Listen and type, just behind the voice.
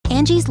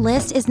Angie's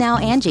List is now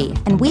Angie,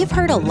 and we've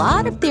heard a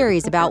lot of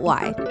theories about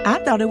why.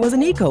 I thought it was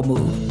an eco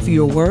move.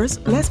 Fewer words,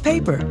 less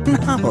paper.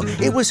 No,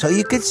 it was so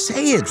you could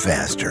say it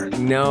faster.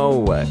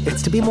 No,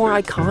 it's to be more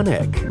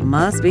iconic.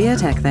 Must be a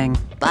tech thing.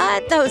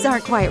 But those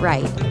aren't quite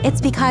right.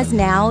 It's because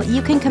now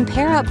you can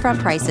compare upfront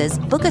prices,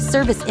 book a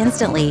service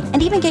instantly,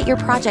 and even get your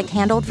project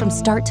handled from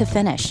start to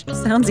finish.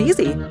 Sounds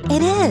easy.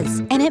 It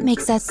is, and it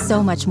makes us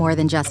so much more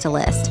than just a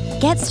list.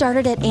 Get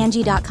started at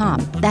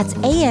Angie.com. That's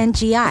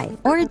ANGI,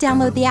 or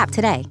download the app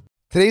today.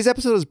 Today's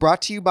episode is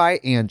brought to you by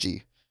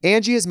Angie.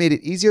 Angie has made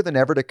it easier than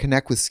ever to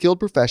connect with skilled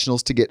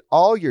professionals to get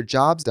all your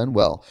jobs done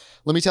well.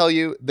 Let me tell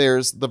you,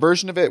 there's the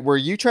version of it where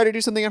you try to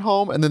do something at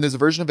home, and then there's a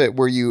version of it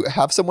where you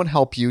have someone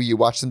help you, you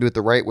watch them do it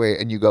the right way,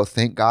 and you go,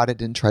 thank God I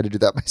didn't try to do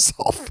that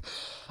myself.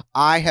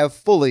 I have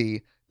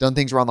fully done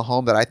things around the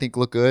home that I think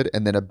look good,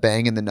 and then a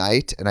bang in the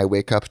night, and I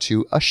wake up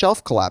to a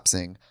shelf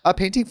collapsing, a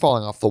painting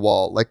falling off the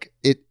wall.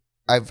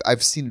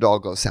 I've seen it all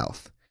go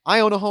south. I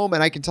own a home,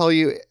 and I can tell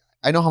you,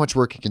 I know how much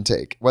work it can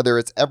take. Whether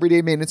it's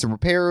everyday maintenance and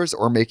repairs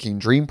or making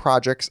dream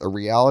projects a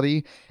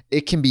reality,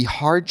 it can be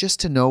hard just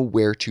to know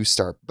where to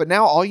start. But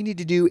now all you need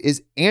to do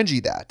is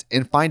Angie that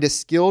and find a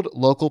skilled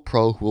local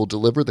pro who will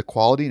deliver the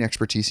quality and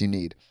expertise you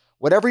need.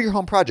 Whatever your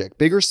home project,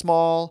 big or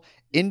small,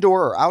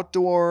 indoor or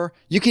outdoor,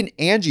 you can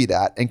Angie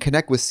that and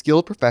connect with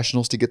skilled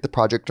professionals to get the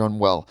project done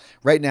well.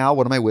 Right now,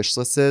 one of my wish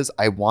lists is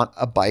I want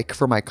a bike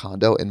for my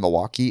condo in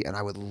Milwaukee, and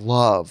I would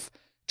love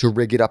to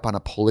rig it up on a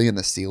pulley in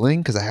the ceiling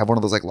because I have one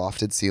of those like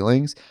lofted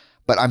ceilings,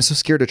 but I'm so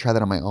scared to try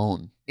that on my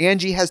own.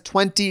 Angie has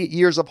 20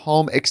 years of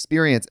home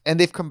experience, and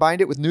they've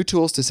combined it with new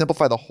tools to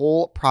simplify the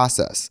whole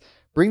process.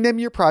 Bring them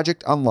your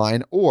project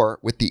online or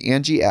with the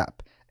Angie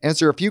app.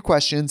 Answer a few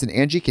questions and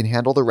Angie can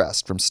handle the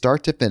rest from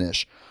start to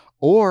finish,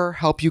 or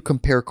help you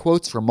compare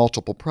quotes from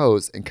multiple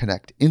pros and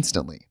connect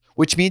instantly,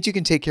 which means you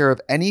can take care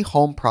of any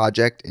home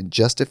project in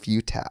just a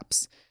few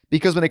taps.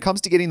 Because when it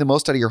comes to getting the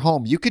most out of your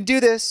home, you can do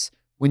this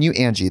when you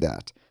Angie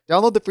that.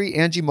 Download the free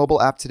Angie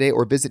mobile app today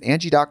or visit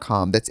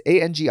Angie.com. That's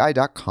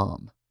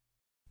ANGI.com.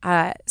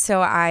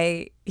 So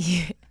I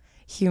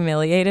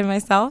humiliated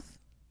myself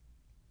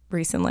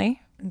recently.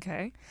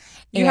 Okay.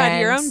 You had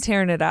your own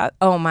tearing it up.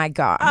 Oh my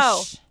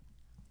gosh.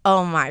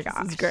 Oh my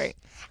gosh. This is great.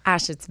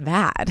 Ash, it's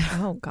bad.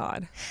 Oh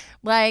God.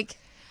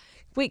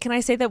 Wait, can I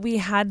say that we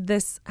had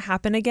this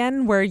happen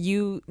again where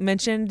you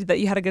mentioned that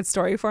you had a good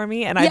story for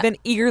me and I've been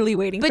eagerly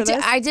waiting for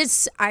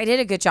this? I did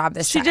a good job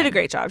this time. She did a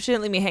great job. She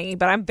didn't leave me hanging,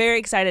 but I'm very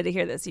excited to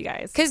hear this, you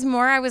guys. Because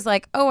I was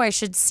like, oh, I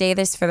should say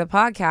this for the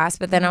podcast.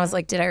 But then I was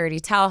like, did I already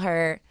tell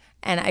her?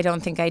 And I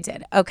don't think I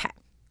did. Okay.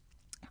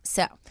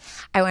 So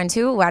I went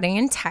to a wedding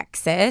in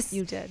Texas.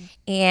 You did.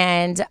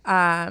 And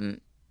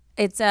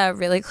it's a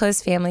really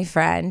close family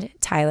friend,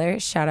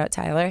 Tyler. Shout out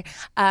Tyler.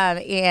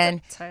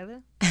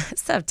 Tyler?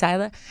 What's up,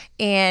 Tyler?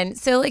 And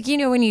so,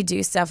 when you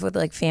do stuff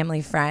with,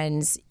 family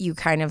friends, you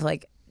kind of,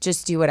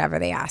 just do whatever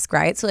they ask,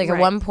 right? So, at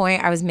one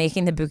point, I was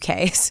making the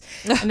bouquets.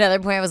 Another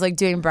point, I was,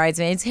 doing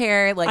bridesmaids'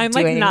 hair.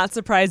 I'm, not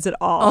surprised at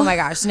all. Oh, my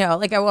gosh. No.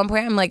 At one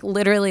point, I'm,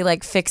 literally,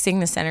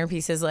 fixing the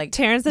centerpieces.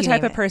 Taryn's the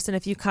type of person,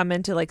 if you come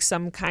into,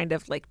 some kind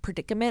of,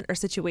 predicament or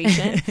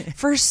situation,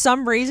 for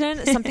some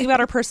reason, something about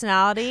her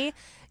personality,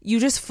 you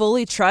just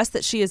fully trust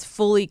that she is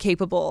fully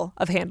capable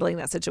of handling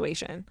that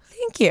situation.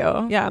 Thank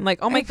you. Yeah, I'm like,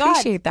 oh my God. I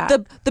appreciate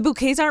that. The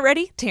bouquets aren't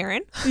ready, Taryn.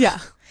 Yeah.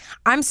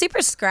 I'm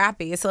super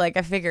scrappy, so I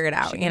figure it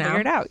out, Figure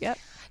it out, yep.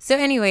 So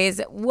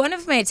anyways, one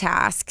of my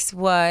tasks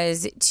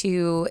was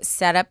to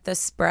set up the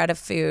spread of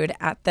food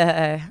at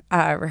the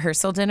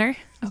rehearsal dinner.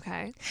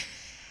 Okay.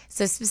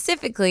 So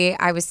specifically,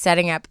 I was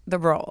setting up the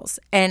rolls,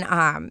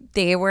 and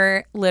they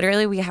were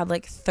literally, we had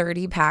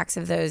 30 packs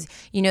of those,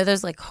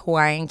 those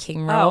Hawaiian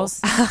King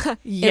rolls.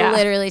 Yeah. It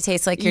literally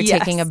tastes like you're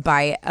taking a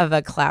bite of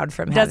a cloud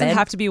from heaven. It doesn't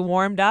have to be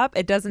warmed up.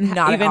 It doesn't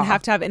even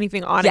have to have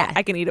anything on it.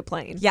 I can eat it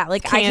plain. Yeah,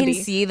 Candy. I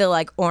can see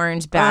the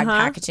orange bag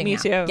packaging. Me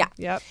too. Yeah.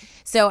 Yep.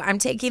 So I'm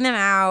taking them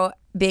out,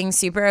 being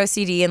super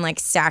OCD and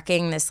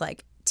stacking this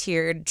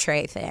tiered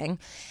tray thing.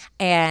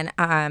 And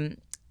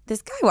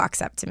this guy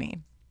walks up to me.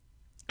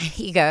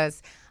 He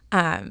goes,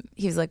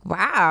 he was like,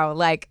 wow,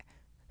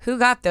 who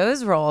got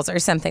those rolls or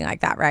something like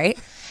that, right?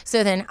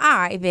 So then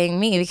I, being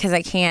me, because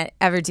I can't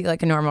ever do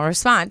a normal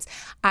response,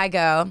 I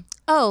go,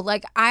 oh,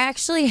 I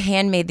actually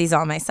handmade these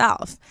all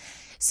myself.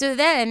 So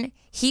then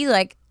he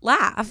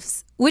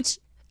laughs, which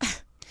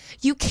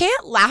you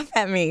can't laugh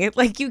at me.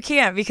 You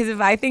can't, because if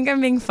I think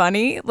I'm being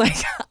funny,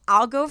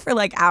 I'll go for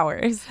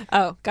hours.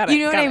 Oh, got it. You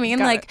know what I mean?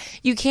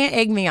 You can't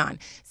egg me on.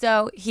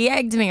 So he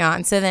egged me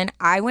on. So then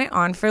I went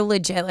on for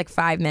legit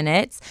 5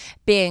 minutes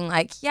being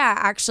yeah,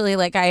 actually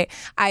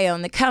I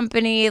own the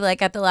company.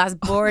 At the last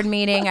board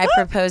meeting, I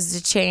proposed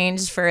a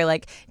change for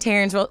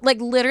Taryn's role.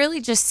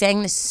 Literally just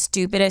saying the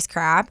stupidest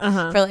crap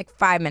for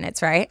 5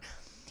 minutes, right?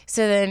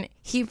 So then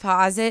he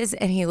pauses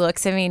and he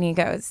looks at me and he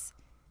goes,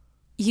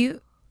 You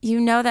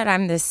know that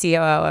I'm the COO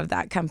of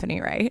that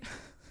company, right?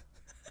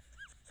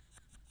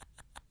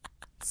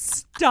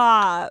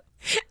 Stop.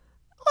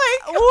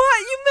 What?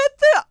 You met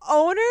the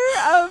owner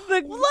of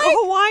the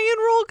Hawaiian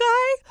roll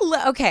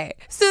guy? Okay.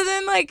 So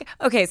then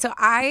so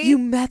You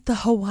met the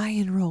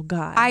Hawaiian roll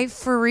guy. I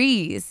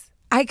freeze.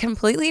 I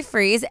completely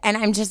freeze and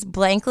I'm just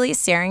blankly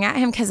staring at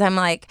him because I'm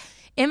like,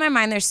 in my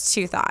mind, there's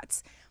two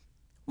thoughts.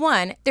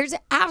 One, there's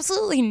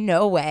absolutely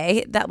no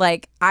way that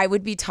like I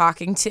would be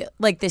talking to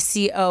like the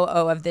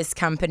COO of this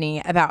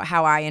company about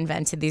how I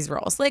invented these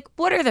rolls. Like,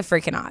 what are the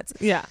freaking odds?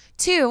 Yeah.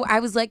 Two, I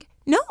was like,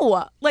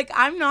 no, like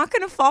I'm not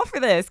going to fall for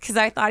this because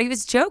I thought he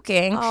was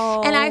joking.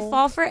 Oh. And I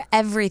fall for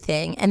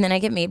everything. And then I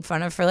get made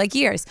fun of for like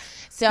years.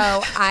 So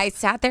I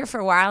sat there for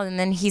a while and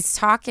then he's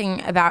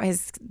talking about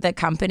the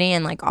company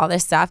and like all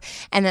this stuff.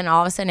 And then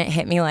all of a sudden it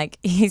hit me like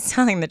he's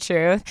telling the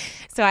truth.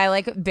 So I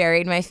like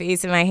buried my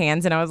face in my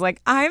hands and I was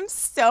like, I'm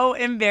so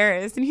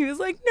embarrassed. And he was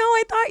like, no,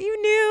 I thought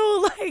you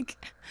knew. Like,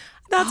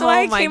 that's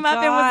why I came up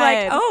and was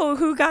like, oh,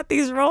 who got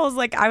these rolls?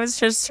 Like, I was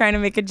just trying to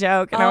make a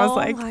joke. And I was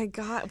like, oh my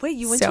God. Wait,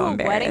 you went so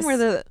to a wedding where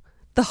the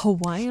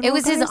Hawaiian it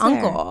was his roll guy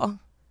there? uncle.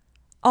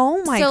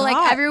 Oh my God. So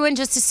like everyone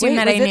just assumed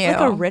that I knew. Was it like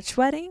a rich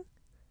wedding?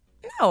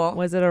 No.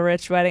 Was it a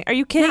rich wedding? Are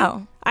you kidding?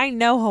 No. I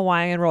know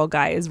Hawaiian roll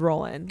guy is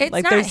rolling. It's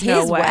like, not there's his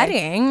no way.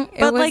 wedding. It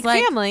But was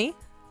like family.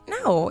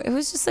 No, it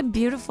was just a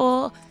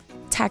beautiful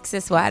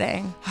Texas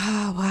wedding.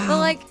 Oh wow. But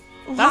like,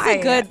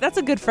 why? That's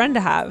a good friend to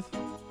have.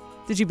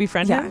 Did you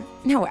befriend him?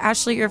 No,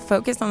 Ashley, you're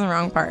focused on the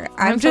wrong part.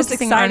 I'm just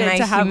focusing on excited my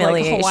to have like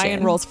humiliation.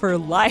 Hawaiian rolls for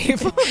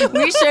life.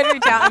 We should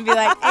reach out and be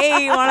like,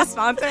 hey, you want to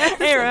sponsor us?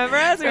 Hey, remember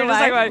us? We were just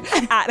talking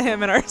about at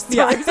him in our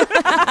stories.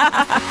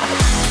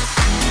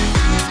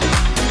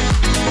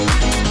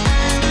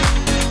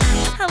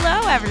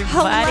 Hello, everybody.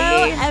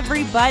 Hello,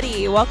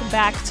 everybody. Welcome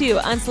back to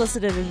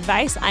Unsolicited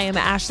Advice. I am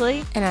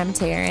Ashley. And I'm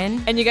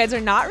Taryn. And you guys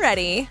are not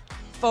ready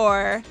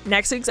for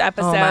next week's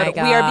episode. Oh my We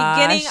are gosh.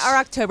 beginning our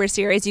October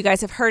series. You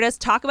guys have heard us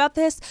talk about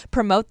this,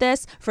 promote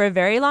this for a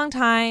very long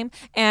time.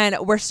 And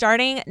we're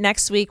starting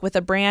next week with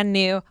a brand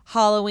new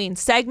Halloween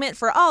segment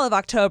for all of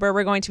October.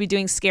 We're going to be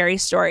doing scary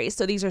stories.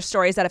 So these are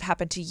stories that have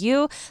happened to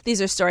you. These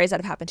are stories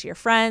that have happened to your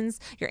friends,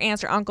 your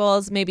aunts or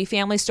uncles, maybe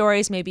family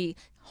stories, maybe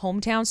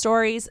hometown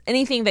stories,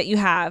 anything that you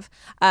have,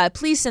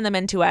 please send them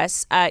in to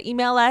us.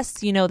 Email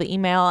us, you know the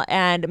email,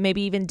 and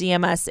maybe even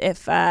DM us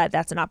if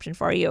that's an option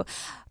for you.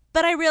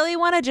 But I really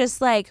want to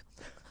just like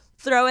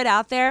throw it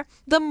out there.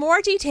 The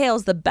more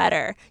details, the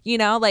better. You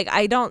know, like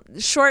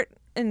short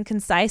and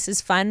concise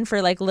is fun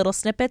for like little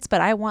snippets,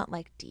 but I want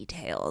like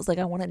details. Like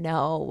I want to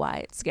know why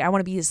it's scary. I want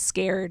to be as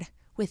scared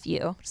with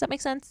you. Does that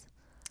make sense?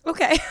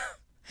 Okay.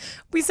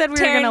 We said we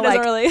were Taryn going to like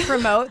really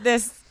promote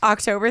this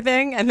October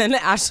thing. And then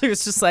Ashley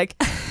was just like,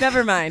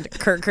 never mind,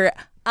 Kurt,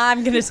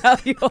 I'm going to tell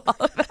you all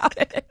about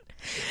it.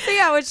 So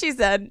yeah, what she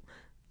said.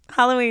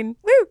 Halloween.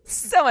 Woo!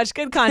 So much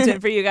good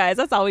content for you guys.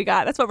 That's all we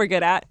got. That's what we're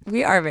good at.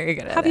 We are very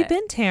good at it. Have you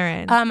been,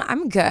 Taryn?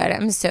 I'm good.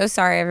 I'm so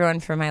sorry, everyone,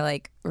 for my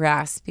like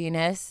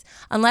raspiness.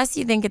 Unless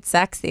you think it's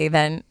sexy,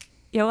 then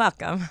you're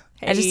welcome.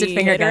 I just did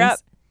finger hit her guns up.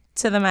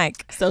 to the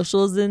mic.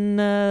 Socials in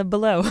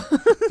below.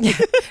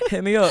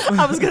 Hit me up.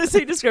 I was going to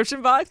say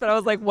description box, but I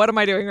was like, what am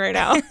I doing right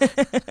now? My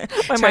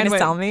Trying mind to went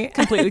sell me.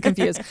 completely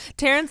confused.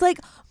 Taryn's like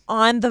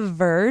on the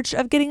verge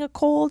of getting a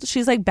cold.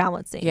 She's like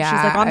balancing. Yeah,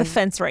 she's like on the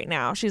fence right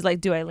now. She's like,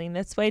 do I lean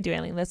this way? Do I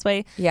lean this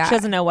way? Yeah. She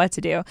doesn't know what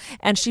to do.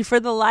 And she, for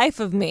the life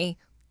of me,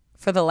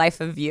 For the life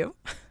of you.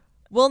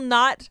 will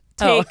not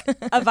take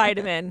a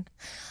vitamin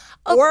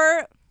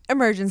or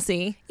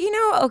emergency You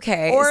know,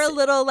 okay. or a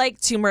little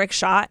like turmeric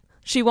shot.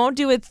 She won't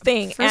do a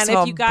thing. First And of if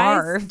all, you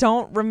guys barf.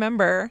 don't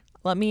remember,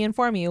 let me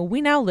inform you.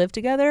 We now live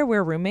together.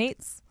 We're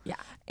roommates. Yeah.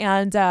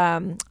 And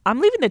I'm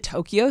leaving to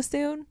Tokyo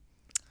soon.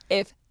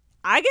 If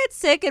I get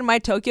sick and my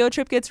Tokyo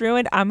trip gets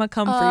ruined, I'm going to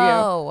come for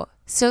Oh,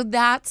 so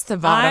that's the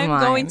bottom you. line.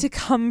 I'm going to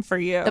come for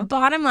you. The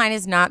bottom line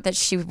is not that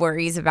she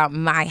worries about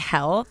my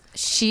health.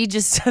 She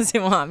just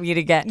doesn't want me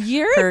to get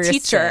You're her a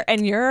teacher sick.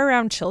 and you're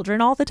around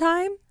children all the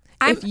time.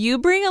 If you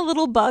bring a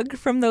little bug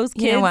from those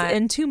You know kids what?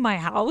 into my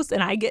house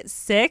and I get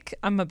sick,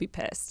 I'm going to be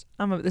pissed.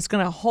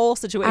 The whole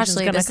situation is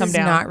Ashley, going to this come is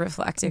down. not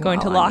reflecting I'm going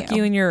to well on lock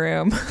you in your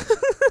room.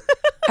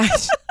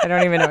 I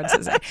don't even know what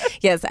to say.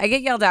 Yes, I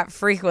get yelled at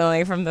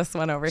frequently from this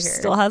one over here.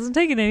 Still hasn't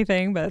taken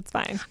anything, but it's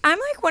fine. I'm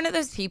like one of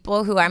those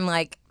people who I'm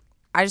like,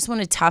 I just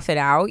want to tough it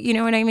out. You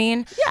know what I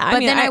mean? Yeah, I But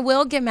mean, then I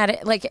will get mad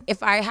like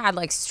if I had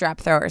like strep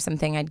throat or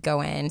something, I'd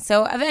go in.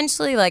 So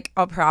eventually, like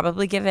I'll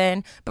probably give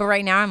in. But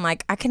right now, I'm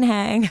like, I can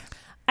hang.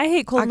 I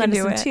hate cold I can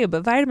do medicine it. too,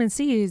 but vitamin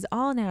C is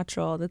all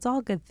natural. That's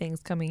all good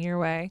things coming your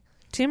way.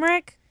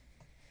 Turmeric,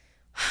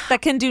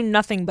 that can do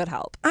nothing but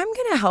help. I'm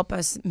gonna help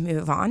us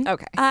move on.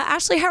 Okay.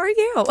 Ashley, how are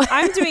you?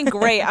 I'm doing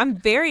great. I'm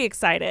very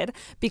excited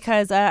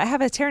because I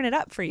have a tearing it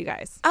up for you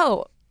guys.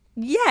 Oh,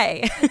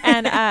 yay!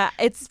 And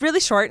it's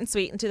really short and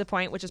sweet and to the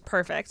point, which is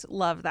perfect.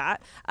 Love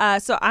that.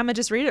 So I'm going to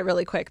just read it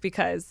really quick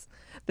because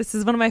this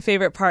is one of my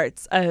favorite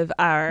parts of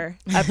our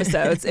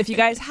episodes. If you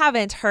guys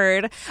haven't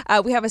heard,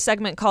 we have a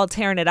segment called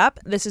Tearing It Up.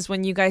 This is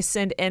when you guys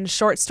send in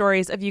short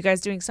stories of you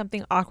guys doing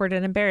something awkward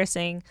and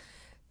embarrassing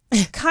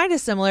kind of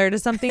similar to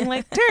something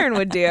like Taryn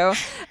would do.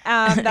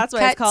 That's why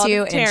Cut it's called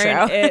to Taryn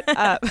intro. It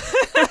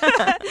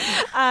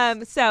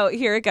Up. So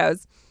here it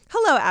goes.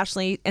 Hello,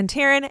 Ashley and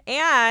Taryn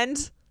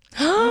and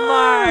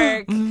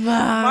Mark.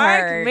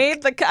 Mark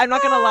made the. I'm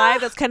not gonna lie.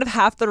 That's kind of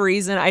half the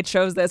reason I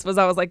chose this. Was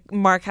I was like,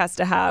 Mark has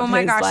to have. Oh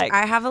my his, gosh, like,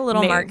 I have a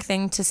little name. Mark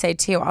thing to say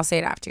too. I'll say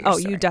it after your Oh,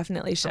 story. you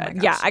definitely should. my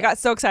gosh, yeah, I got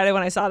so excited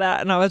when I saw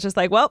that, and I was just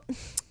like, well,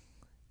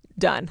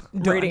 done.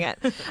 Reading it.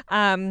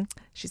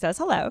 She says,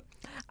 hello.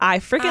 I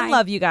freaking Hi.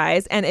 love you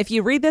guys. And if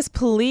you read this,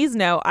 please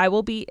know I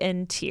will be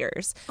in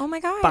tears. Oh my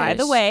gosh. By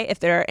the way, if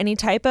there are any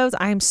typos,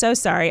 I'm so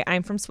sorry.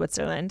 I'm from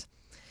Switzerland.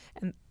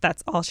 And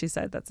that's all she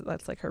said. That's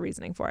like her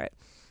reasoning for it.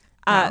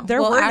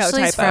 There well, were Ashley's no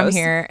typos. from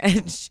here.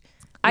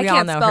 I We all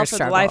can't know spell her for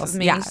the life of struggles.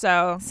 me,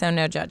 Yeah. so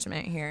no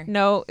judgment here.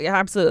 no,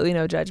 absolutely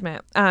no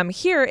judgment.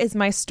 Here is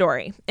my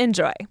story.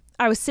 Enjoy.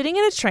 I was sitting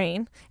in a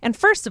train, and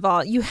first of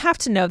all, you have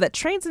to know that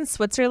trains in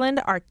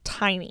Switzerland are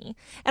tiny,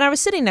 and I was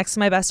sitting next to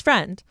my best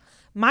friend.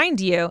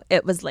 Mind you,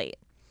 it was late.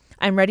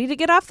 I'm ready to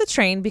get off the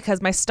train because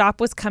my stop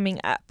was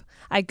coming up.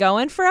 I go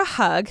in for a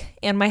hug,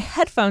 and my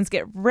headphones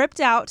get ripped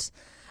out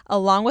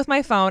along with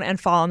my phone and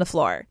fall on the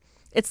floor.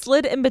 It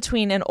slid in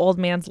between an old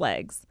man's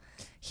legs.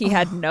 He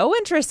had no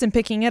interest in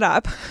picking it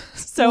up,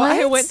 so I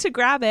What? went to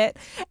grab it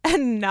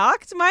and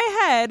knocked my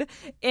head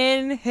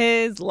in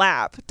his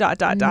lap. ...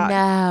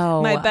 No.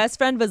 My best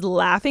friend was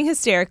laughing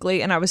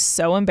hysterically, and I was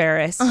so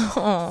embarrassed.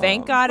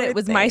 Thank God it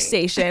was my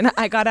station.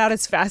 I got out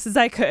as fast as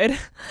I could.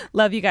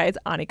 Love you guys,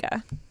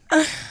 Annika.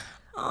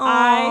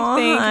 I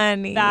think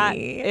honey. that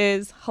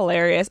is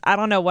hilarious. I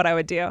don't know what I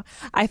would do.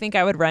 I think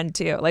I would run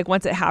too. Like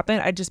once it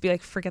happened, I'd just be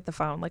like, forget the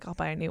phone. Like I'll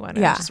buy a new one and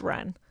Yeah. I'd just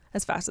run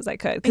as fast as I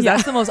could. Because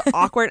that's the most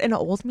awkward. An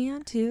old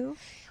man too.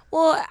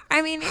 Well,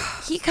 I mean,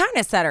 he kind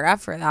of set her up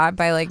for that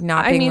by like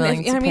not being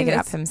willing to pick it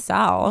up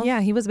himself.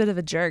 Yeah, he was a bit of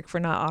a jerk for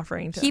not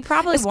offering to. He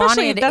probably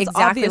Especially wanted that's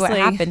exactly what obviously-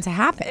 happened to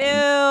happen.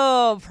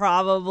 Ew,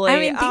 probably. I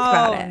mean, think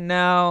about it.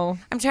 No.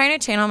 I'm trying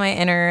to channel my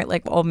inner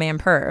like old man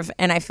perv,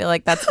 and I feel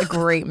like that's a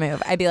great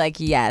move. I'd be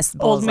like, yes,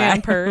 Old man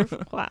bullseye.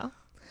 perv. Wow.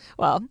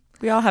 Well,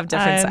 We all have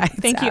different sides.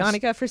 thank you, Ash.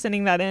 Annika, for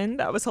sending that in.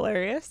 That was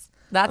hilarious.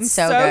 That's I'm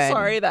so so good.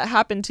 sorry that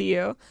happened to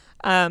you.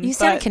 You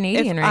sound but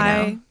Canadian if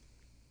right now.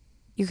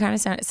 You kind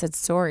of said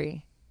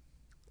sorry.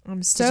 I'm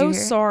you so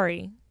hear it?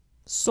 sorry.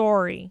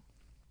 Sorry.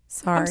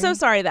 Sorry. I'm so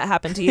sorry that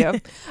happened to you.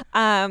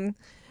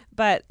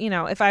 But you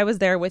know, if I was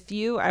there with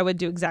you, I would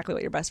do exactly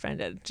what your best friend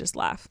did. Just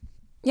laugh.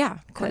 Yeah,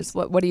 of course.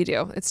 Because what do you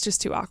do? It's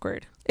just too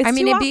awkward. It's I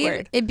mean, too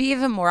it'd awkward. be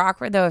even more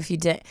awkward though if you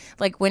did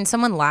like when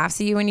someone laughs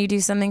at you when you do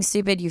something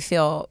stupid, you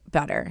feel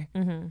better.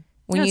 Mm-hmm.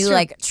 When That's you true.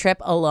 like trip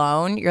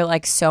alone, you're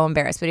like so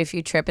embarrassed. But if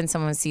you trip and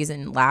someone sees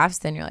and laughs,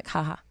 then you're like,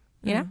 haha.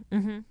 You know?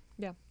 Mm-hmm.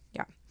 Yeah.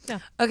 Yeah. Yeah.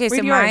 Okay, so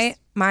Read yours.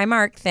 my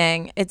Mark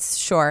thing, it's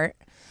short,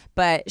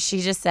 but she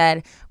just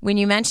said, when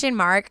you mention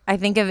Mark, I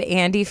think of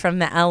Andy from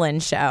the Ellen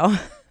show.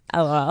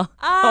 LOL. Oh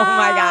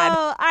my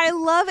God. I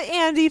love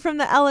Andy from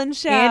the Ellen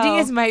Show. Andy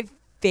is my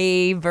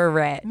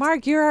favorite.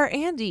 Mark, you're our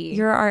Andy.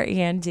 You're our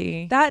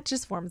Andy. That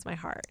just warms my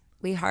heart.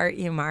 We heart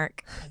you,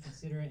 Mark. I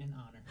consider it an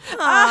honor.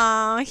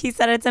 Aw, he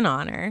said it's an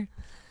honor.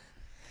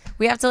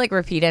 We have to like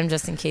repeat him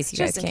just in case you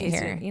Just guys in can't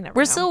case hear. you never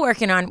We're know. still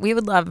working on. We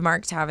would love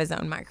Mark to have his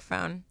own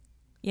microphone.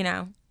 You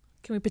know?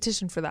 Can we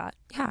petition for that?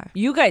 Yeah.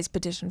 You guys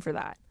petition for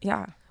that.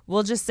 Yeah.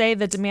 We'll just say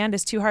the demand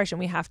is too harsh and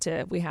we have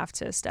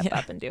to step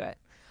up and do it.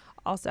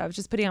 Also, I was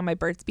just putting on my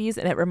Burt's Bees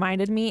and it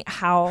reminded me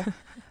how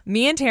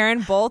me and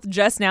Taryn both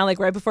just now, like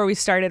right before we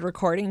started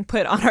recording,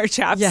 put on our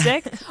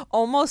chapstick,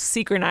 almost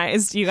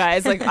synchronized, you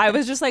guys. Like I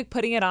was just like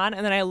putting it on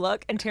and then I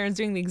look and Taryn's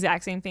doing the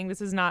exact same thing.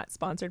 This is not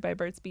sponsored by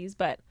Burt's Bees,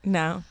 but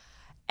No.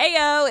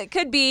 ayo, it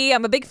could be.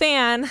 I'm a big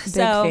fan. Big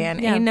so, fan.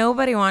 Yeah. Ain't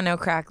nobody want no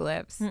crack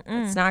lips.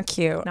 It's not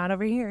cute. Not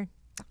over here.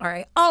 All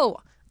right. Oh,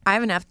 I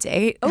have an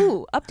update.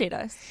 Oh, update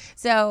us.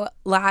 So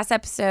last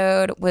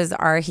episode was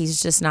our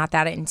He's Just Not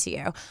That Into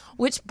You,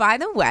 which by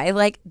the way,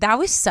 like that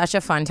was such a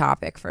fun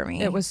topic for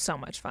me. It was so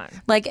much fun.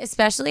 Like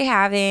especially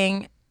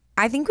having,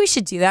 I think we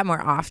should do that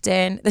more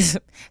often.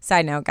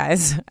 Side note,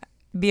 guys,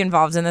 be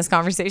involved in this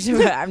conversation,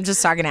 but I'm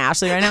just talking to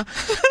Ashley right now.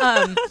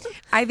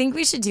 I think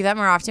we should do that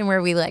more often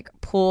where we like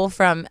pull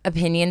from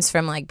opinions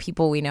from like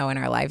people we know in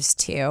our lives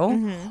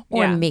too.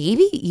 Or Yeah.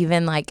 maybe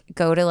even like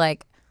go to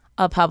like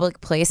a public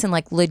place and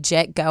like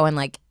legit go and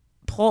like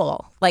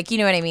poll. Like, you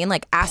know what I mean?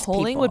 Like ask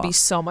Polling people. would be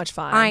so much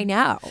fun. I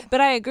know. But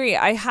I agree.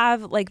 I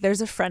have like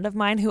there's a friend of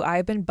mine who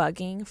I've been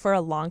bugging for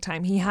a long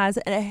time. He has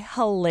a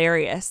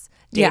hilarious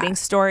dating Yeah.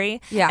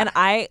 story. Yeah. And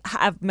I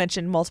have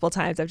mentioned multiple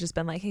times, I've just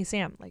been like, hey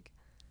Sam, like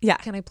Yeah.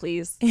 can you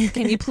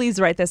please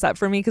write this up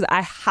for me? Because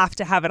I have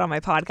to have it on my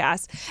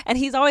podcast. And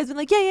he's always been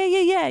like,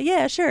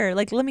 yeah, sure.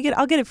 Like,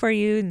 I'll get it for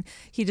you. And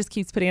he just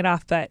keeps putting it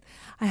off. But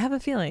I have a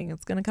feeling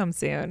it's going to come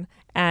soon.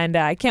 And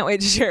I can't wait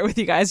to share it with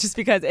you guys just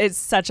because it's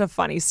such a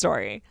funny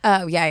story.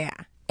 Oh, yeah.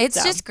 It's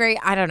So. just great.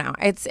 I don't know.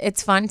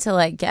 It's fun to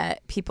like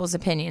get people's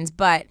opinions,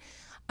 but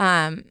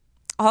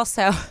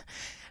also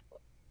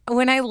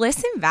when I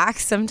listen back,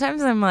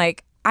 sometimes I'm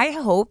like, I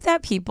hope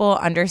that people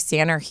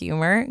understand our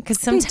humor because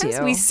sometimes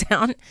do. we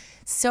sound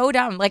So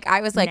dumb. Like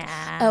I was like,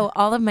 oh,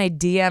 all of my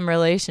DM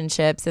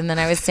relationships. And then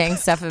I was saying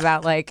stuff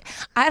about like,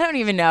 I don't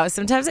even know.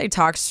 Sometimes I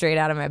talk straight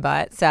out of my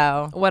butt.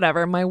 So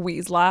Whatever. My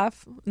wheeze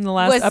laugh in the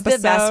last was episode.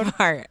 the best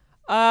part.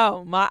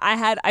 Oh my!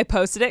 I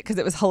posted it because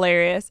it was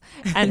hilarious,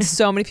 and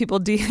so many people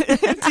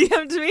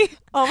DM'd me.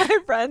 All my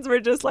friends were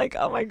just like,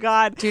 "Oh my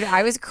god, Dude,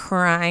 I was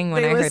crying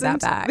when I heard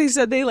that back. They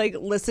said they like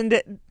listened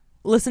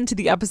to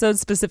the episode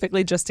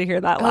specifically just to hear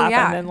that laugh,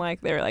 yeah. and then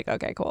like they were like,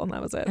 "Okay, cool," and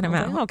that was it. And I'm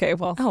I was out. like, okay,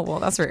 well, Oh, well,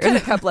 that's rude. could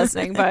have kept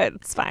listening, but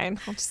it's fine.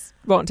 I just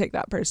won't take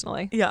that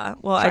personally. Yeah,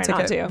 well, Try I took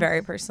not it to.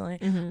 very personally.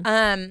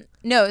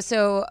 No,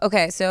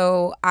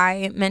 so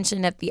I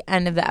mentioned at the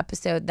end of the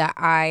episode that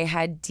I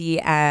had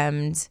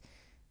DM'd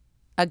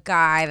a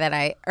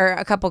guy or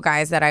a couple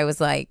guys that I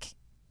was like,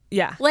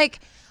 Yeah, like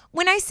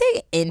when I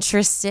say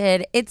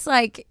interested, it's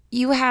like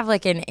you have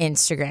like an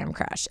Instagram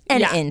crush, an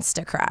Yeah.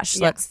 Insta crush.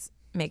 Yeah. Let's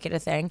make it a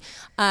thing.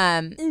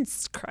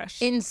 crush.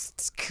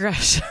 Insta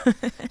crush.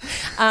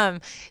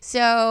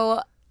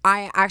 So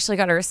I actually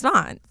got a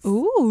response.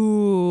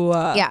 Ooh,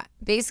 Yeah,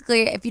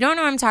 basically, if you don't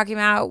know what I'm talking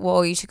about,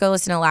 well, you should go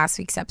listen to last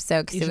week's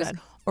episode because You it was should.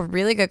 a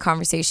really good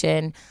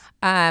conversation.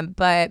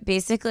 But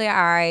basically,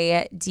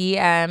 I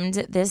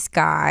DM'd this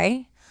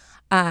guy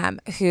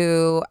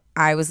who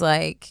I was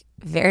like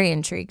very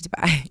intrigued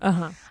by.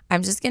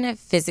 I'm just gonna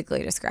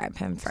physically describe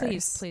him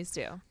first. Please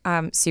do.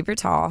 Super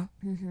tall,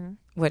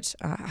 which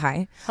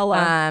hi.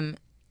 Hello.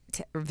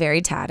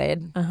 Very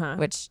tatted,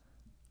 which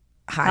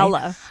hi.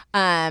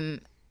 Hello.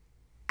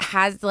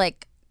 Has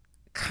like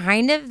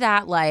kind of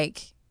that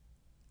like,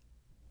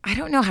 I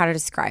don't know how to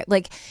describe,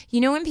 like, you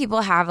know when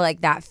people have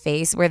like that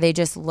face where they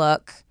just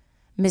look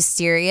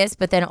mysterious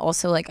but then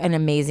also like an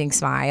amazing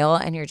smile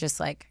and you're just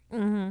like,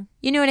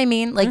 you know what I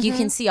mean, like you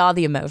can see all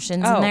the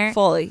emotions in there.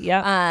 Fully.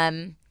 Yeah.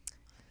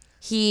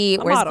 He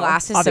A wears model,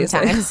 glasses obviously.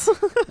 sometimes.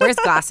 Wears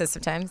glasses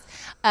sometimes.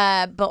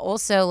 But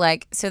also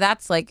like, so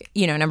that's like,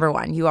 you know, number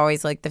one, you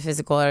always like the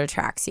physical, it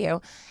attracts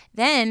you.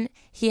 Then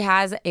he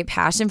has a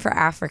passion for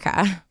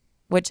Africa,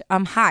 which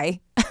hi,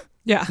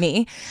 Yeah.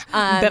 me.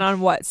 Been on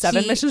what,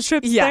 7 mission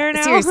trips there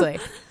now? Seriously.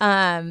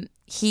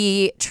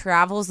 He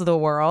travels the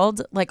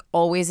world, like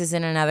always is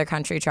in another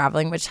country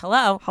traveling, which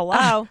hello.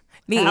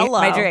 Me, Hello.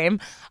 my dream.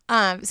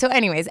 So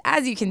anyways,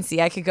 as you can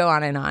see, I could go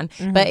on and on,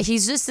 but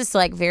he's just this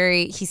like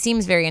he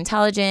seems very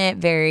intelligent,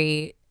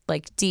 very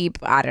like deep.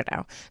 I don't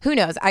know. Who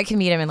knows? I can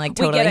meet him and like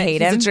totally We get it.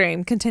 hate He's him. a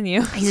dream.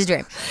 Continue. He's a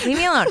dream. Leave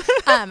me alone.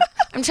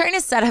 I'm trying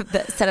to set up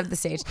the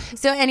stage.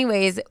 So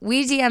anyways,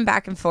 we DM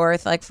back and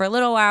forth like for a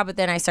little while, but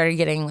then I started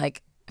getting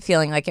like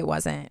feeling like it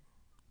wasn't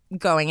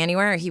going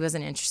anywhere. He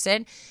wasn't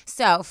interested.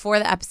 So for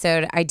the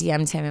episode, I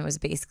DM'd him and was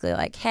basically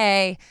like,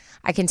 hey,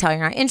 I can tell you're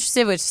not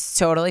interested, which is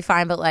totally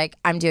fine, but like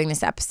I'm doing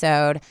this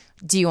episode.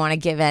 Do you want to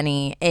give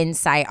any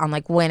insight on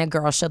like when a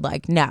girl should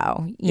like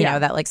know, you know,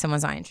 that like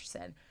someone's not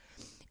interested?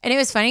 And it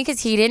was funny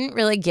because he didn't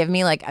really give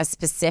me like a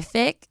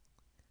specific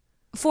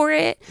for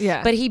it.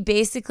 Yeah. But he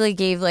basically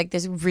gave like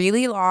this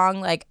really long,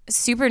 like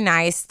super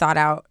nice, thought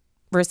out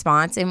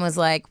response and was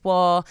like,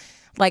 well,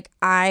 like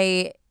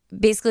I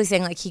basically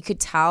saying like he could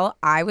tell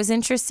I was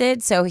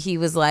interested. So he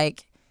was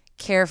like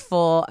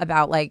careful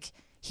about like,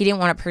 he didn't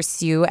want to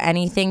pursue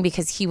anything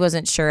because he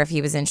wasn't sure if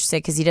he was interested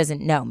because he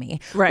doesn't know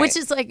me. Right. Which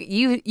is like,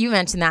 you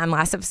mentioned that in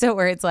last episode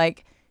where it's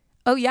like,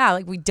 oh yeah,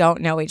 like we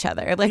don't know each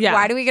other. Like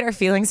why do we get our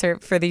feelings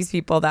hurt for these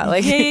people that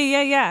like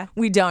Yeah.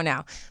 we don't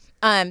know?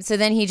 So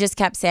then he just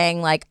kept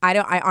saying like, I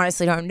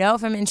honestly don't know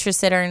if I'm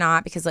interested or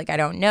not because like I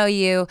don't know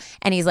you.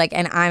 And he's like,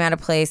 and I'm at a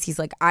place, he's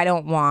like, I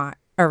don't want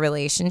a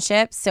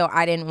relationship. So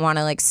I didn't want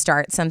to like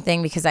start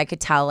something because I could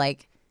tell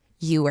like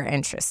you were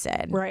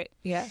interested. Right.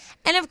 Yeah.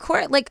 And of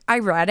course, like I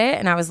read it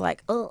and I was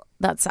like, oh,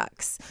 that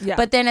sucks. Yeah.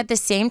 But then at the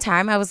same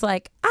time, I was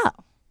like, oh,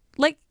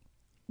 like,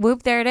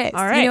 whoop, there it is.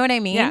 All right. You know what I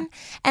mean? Yeah.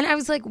 And I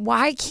was like,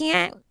 why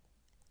can't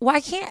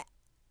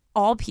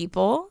all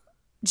people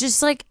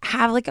just like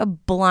have like a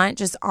blunt,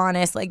 just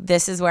honest, like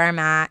this is where I'm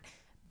at.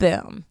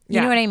 Boom.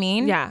 You know what I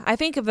mean? Yeah. I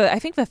think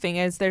the thing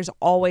is there's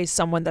always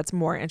someone that's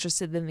more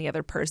interested than the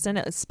other person,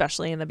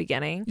 especially in the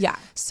beginning. Yeah.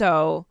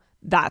 So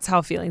that's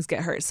how feelings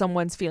get hurt.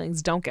 Someone's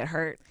feelings don't get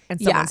hurt and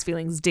someone's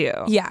feelings do.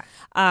 Yeah.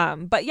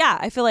 But yeah,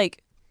 I feel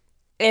like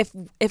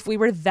if we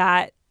were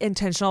that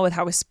intentional with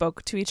how we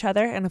spoke to each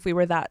other and if we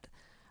were that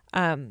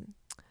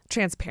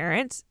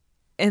transparent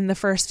in the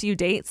first few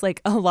dates, like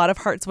a lot of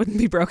hearts wouldn't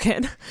be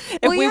broken.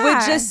 If we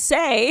would just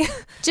say,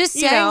 just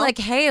you saying know, like,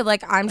 hey,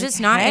 like I'm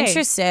just not hey.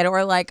 interested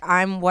or like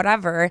I'm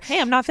whatever. hey,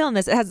 I'm not feeling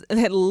this.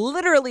 It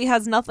literally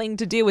has nothing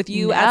to do with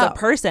you as a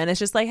person. It's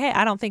just like, hey,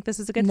 I don't think this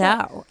is a good fit.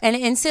 No. And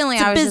instantly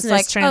It's a I was business just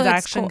like, transaction oh,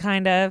 that's cool.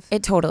 kind of.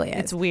 It totally is.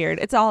 It's weird.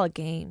 It's all a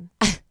game.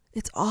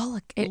 It's all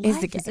a It is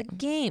life a a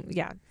game.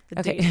 Yeah. the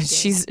Okay, dating game.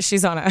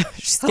 she's on a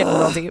she's getting a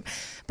little deep,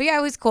 but yeah,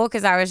 it was cool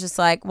because I was just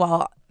like,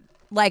 well,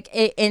 like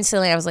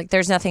instantly I was like,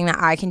 there's nothing that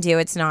I can do.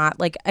 It's not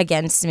like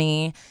against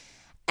me.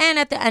 And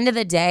at the end of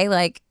the day,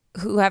 like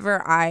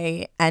whoever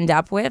I end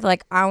up with,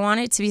 like I want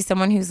it to be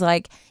someone who's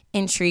like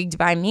intrigued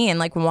by me and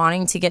like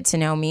wanting to get to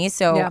know me.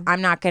 So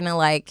I'm not gonna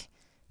like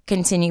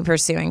continue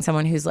pursuing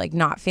someone who's like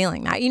not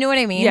feeling that. You know what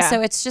I mean? Yeah.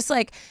 So it's just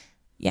like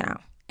you know,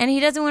 and he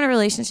doesn't want a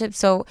relationship.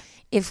 So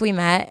if we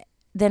met,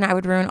 then I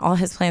would ruin all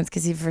his plans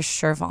because he'd for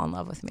sure fall in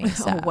love with me.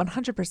 So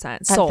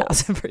 100%. Sold.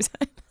 1,000%.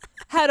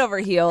 Head over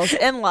heels,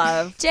 in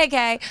love.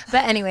 JK.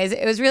 But anyways,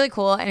 it was really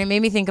cool. And it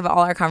made me think of all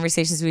our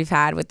conversations we've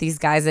had with these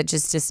guys that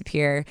just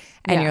disappear.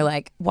 And you're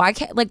like, why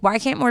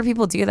can't more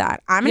people do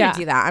that? I'm going to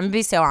do that. I'm going to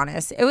be so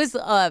honest. It was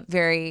a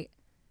very,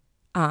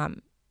 what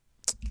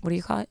do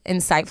you call it?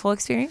 Insightful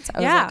experience. I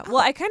was like, Well,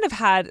 I kind of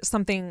had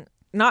something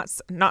not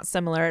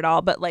similar at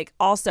all, but like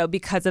also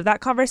because of that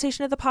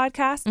conversation of the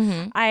podcast,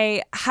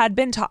 I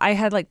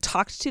had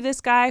talked to this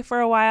guy for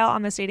a while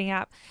on this dating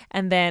app,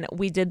 and then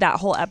we did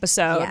that whole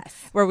episode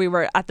where we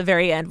were at the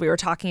very end, we were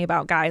talking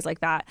about guys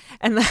like that,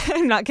 and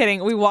I'm not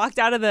kidding, we walked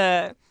out of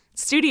the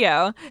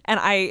studio and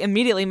I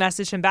immediately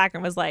messaged him back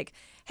and was like,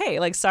 hey,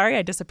 like, sorry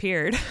I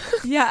disappeared.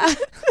 Yeah.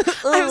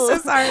 I'm so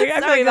sorry.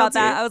 Sorry about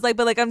that. I was like,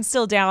 but like, I'm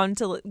still down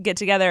to get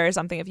together or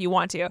something if you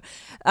want to.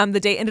 The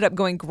date ended up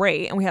going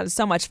great and we had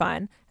so much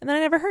fun. And then I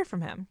never heard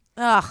from him.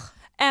 Ugh.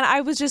 And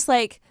I was just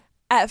like,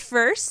 at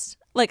first,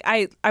 like,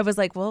 I was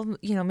like, well,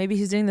 you know, maybe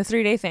he's doing the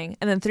 3-day thing.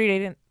 And then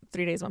 3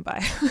 days went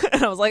by.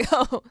 And I was like,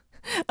 oh,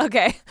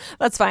 okay,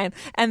 that's fine.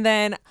 And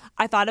then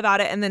I thought about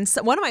it. And then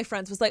one of my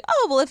friends was like,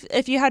 oh, well,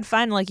 if you had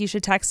fun, like, you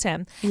should text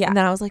him. Yeah. And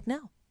then I was like,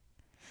 no.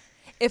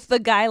 If the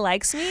guy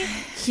likes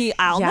me,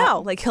 I'll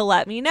know. Like, he'll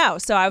let me know.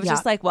 So I was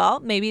just like,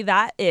 well, maybe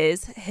that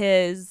is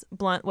his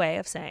blunt way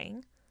of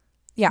saying,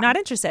 not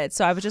interested.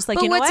 So I was just like,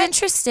 but you know what? What's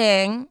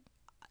interesting,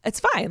 it's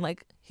fine.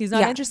 Like, he's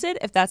not interested.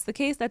 If that's the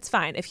case, that's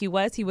fine. If he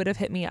was, he would have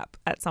hit me up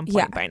at some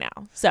point by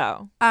now.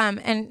 So,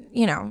 and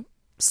you know,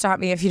 stop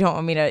me if you don't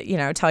want me to, you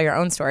know, tell your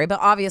own story. But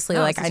obviously,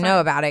 like, I know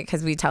about it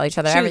because we tell each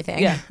other everything.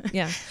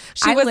 Yeah.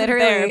 She wasn't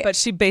there, but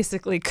she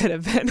basically could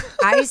have been.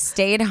 I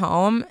stayed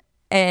home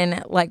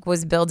and like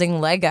was building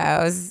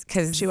Legos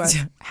because she was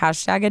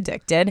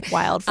 #addicted.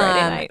 Wild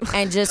Friday night.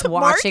 And just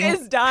watching. Mark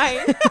is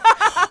dying.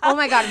 Oh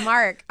my God,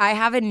 Mark, I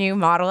have a new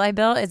model I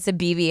built. It's a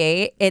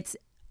BB-8. It's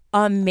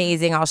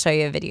amazing. I'll show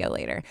you a video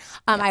later.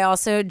 I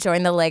also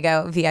joined the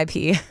Lego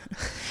VIP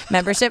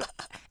membership.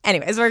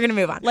 Anyways, we're going to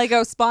move on.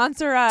 Lego,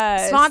 sponsor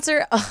us.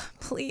 Sponsor,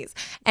 please.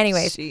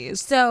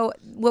 Anyways, so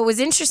what was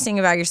interesting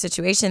about your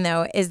situation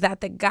though is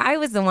that the guy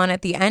was the one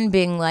at the end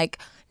being like,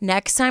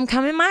 next time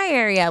come in my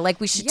area. Like,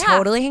 we should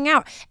totally hang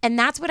out. And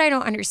that's what I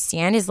don't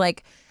understand is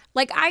like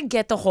I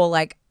get the whole,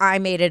 like, I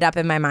made it up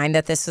in my mind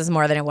that this was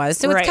more than it was.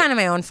 So it's kind of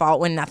my own fault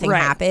when nothing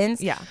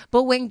happens. Yeah.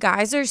 But when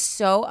guys are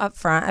so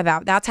upfront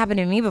about, that's happened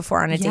to me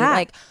before on a date,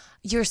 like,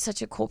 you're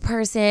such a cool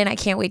person. I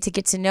can't wait to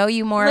get to know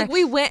you more. Like,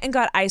 we went and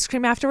got ice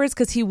cream afterwards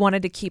because he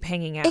wanted to keep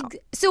hanging out.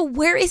 So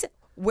where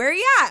are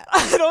you at?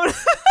 I don't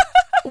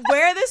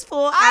where this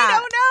fool at? I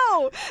don't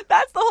know.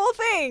 That's the whole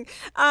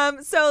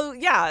thing. So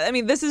yeah, I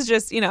mean, this is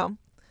just, you know,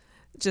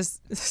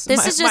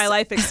 my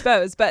life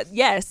exposed. But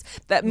yes,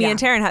 that me and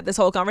Taryn had this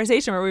whole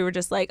conversation where we were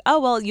just like, oh,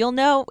 well, you'll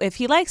know if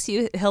he likes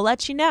you, he'll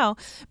let you know.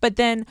 But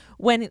then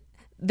when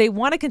they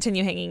want to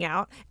continue hanging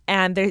out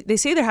and they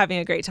say they're having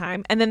a great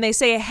time, and then they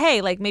say,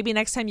 hey, like, maybe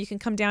next time you can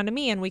come down to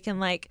me and we can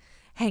like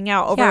hang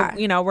out over,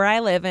 you know, where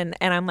I live. And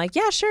I'm like,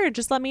 yeah, sure.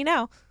 Just let me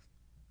know.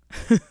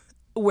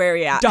 Where are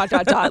you at? ...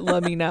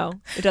 Let me know.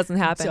 It doesn't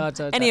happen.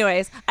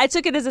 Anyways, I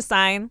took it as a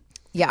sign.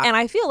 Yeah. And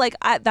I feel like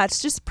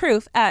that's just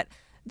proof at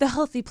the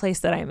healthy place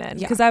that I'm in.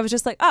 Because I was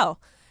just like, oh,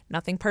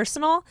 nothing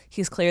personal.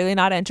 He's clearly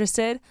not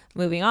interested.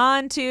 Moving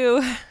on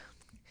to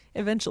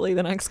eventually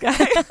the next guy.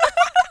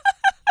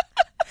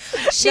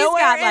 She's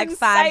got like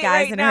 5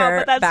 guys in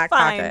her back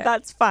pocket.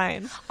 That's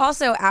fine.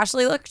 Also,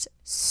 Ashley looked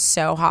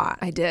so hot.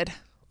 I did.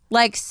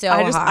 Like, so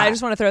hot. I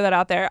just want to throw that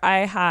out there.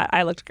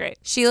 I looked great.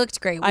 She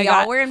looked great. We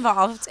all were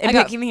involved in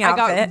picking the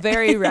outfit. I got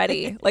very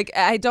ready. Like,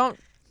 I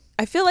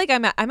feel like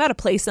I'm at a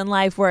place in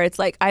life where it's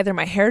like either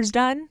my hair's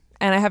done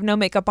and I have no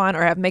makeup on,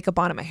 or I have makeup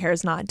on and my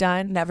hair's not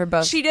done. Never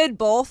both. She did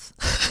both.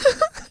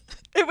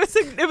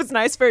 It was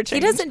nice for a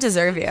change. He doesn't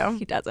deserve you.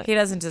 He doesn't. He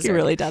doesn't deserve you. He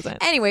really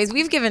doesn't. Anyways,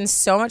 we've given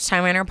so much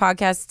time on our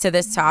podcast to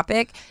this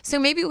topic. So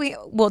maybe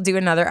we'll do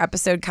another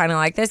episode kind of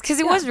like this because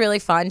it was really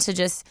fun to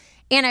just...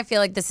 And I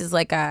feel like this is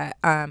like a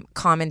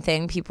common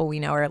thing people we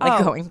know are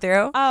like going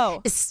through.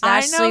 Oh,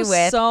 especially I know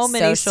with so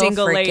many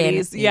single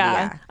ladies. Media.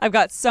 Yeah, I've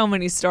got so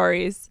many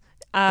stories.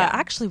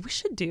 Actually, we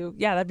should do.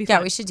 Yeah, that'd be fun.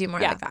 Yeah, we should do more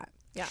like that.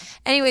 Yeah.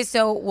 Anyway,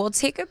 so we'll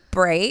take a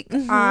break.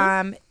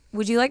 Mm-hmm.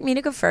 Would you like me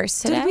to go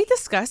first today? Did we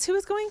discuss who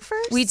was going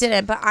first? We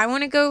didn't, but I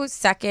want to go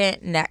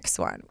second next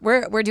one.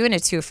 We're doing a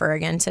twofer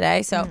again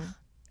today, so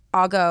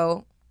I'll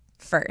go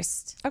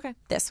first. Okay.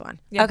 This one.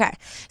 Yeah. Okay.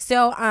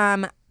 So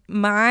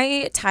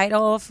my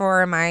title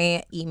for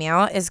my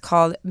email is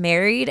called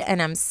Married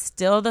and I'm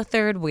Still the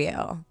Third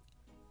Wheel.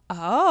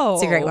 Oh.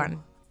 It's a great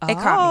one. It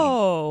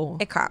caught me.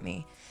 It caught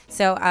me.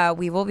 So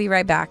we will be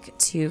right back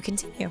to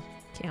continue.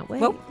 Can't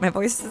wait. Whoa, my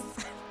voice is...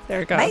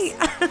 There it goes. Bye.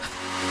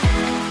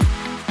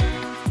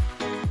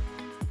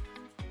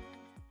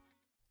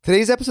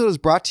 Today's episode is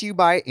brought to you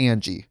by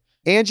Angie.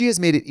 Angie has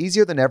made it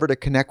easier than ever to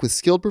connect with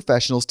skilled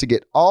professionals to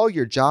get all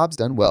your jobs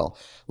done well.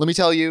 Let me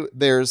tell you,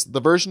 there's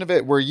the version of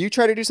it where you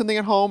try to do something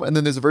at home, and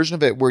then there's a version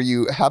of it where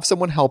you have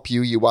someone help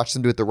you, you watch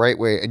them do it the right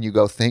way, and you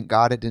go, thank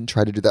God I didn't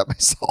try to do that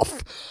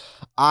myself.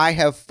 I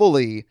have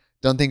fully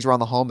done things around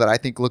the home that I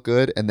think look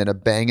good, and then a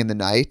bang in the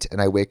night,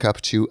 and I wake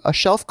up to a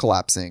shelf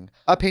collapsing,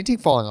 a painting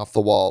falling off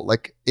the wall.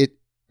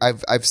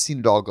 I've seen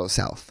it all go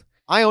south.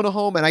 I own a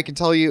home, and I can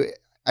tell you,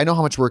 I know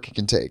how much work it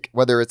can take.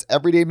 Whether it's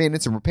everyday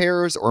maintenance and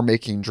repairs or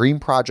making dream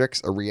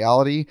projects a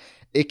reality,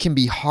 it can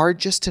be hard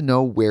just to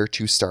know where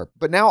to start.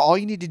 But now all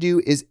you need to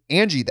do is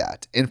Angie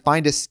that and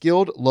find a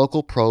skilled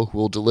local pro who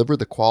will deliver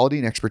the quality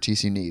and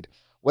expertise you need.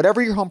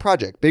 Whatever your home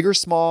project, big or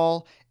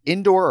small,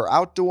 indoor or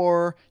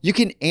outdoor, you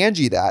can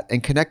Angie that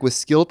and connect with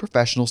skilled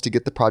professionals to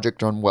get the project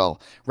done well.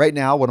 Right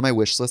now, one of my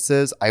wish lists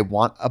is I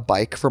want a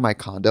bike for my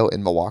condo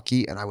in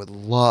Milwaukee, and I would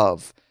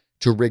love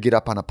to rig it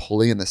up on a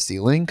pulley in the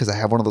ceiling because I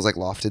have one of those like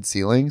lofted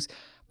ceilings,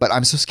 but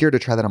I'm so scared to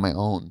try that on my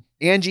own.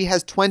 Angie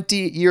has 20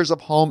 years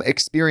of home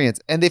experience,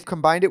 and they've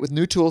combined it with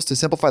new tools to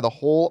simplify the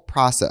whole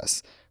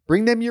process.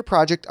 Bring them your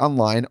project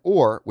online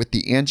or with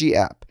the Angie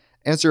app.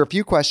 Answer a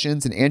few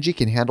questions and Angie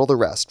can handle the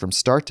rest from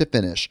start to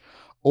finish,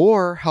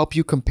 or help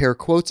you compare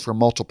quotes from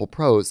multiple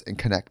pros and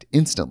connect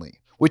instantly,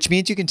 which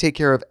means you can take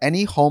care of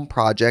any home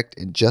project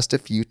in just a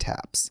few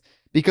taps.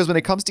 Because when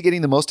it comes to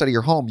getting the most out of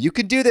your home, you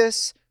can do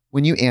this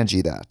when you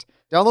Angie that.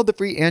 Download the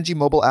free Angie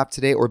mobile app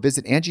today or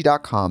visit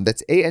Angie.com.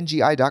 That's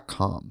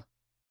ANGI.com.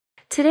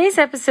 Today's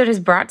episode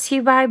is brought to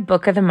you by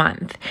Book of the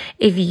Month.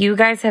 If you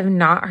guys have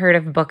not heard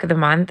of Book of the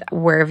Month,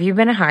 where have you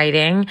been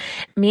hiding?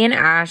 Me and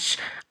Ash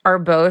are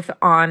both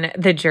on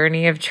the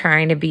journey of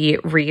trying to be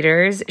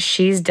readers.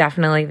 She's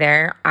definitely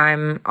there.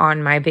 I'm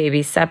on my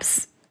baby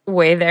steps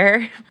way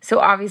there. So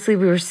obviously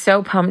we were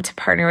so pumped to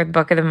partner with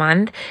Book of the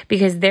Month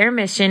because their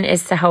mission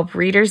is to help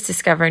readers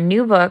discover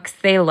new books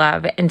they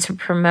love and to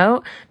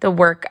promote the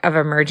work of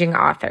emerging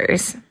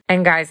authors.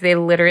 And guys, they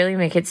literally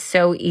make it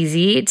so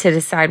easy to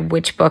decide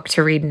which book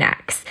to read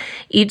next.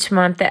 Each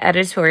month, the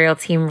editorial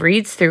team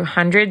reads through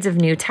hundreds of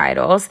new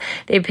titles.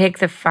 They pick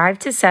the 5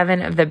 to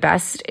 7 of the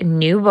best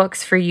new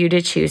books for you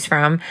to choose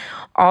from.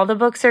 All the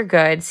books are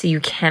good, so you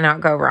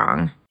cannot go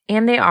wrong.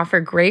 And they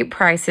offer great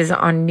prices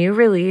on new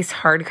release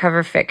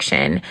hardcover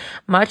fiction,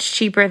 much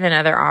cheaper than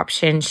other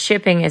options.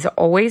 Shipping is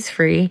always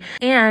free,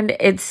 and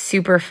it's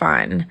super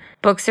fun.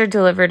 Books are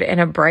delivered in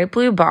a bright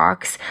blue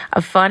box.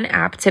 A fun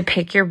app to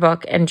pick your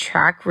book and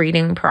track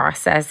reading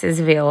process is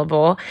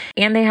available,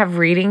 and they have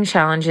reading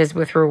challenges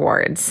with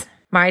rewards.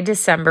 My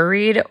December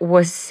read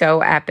was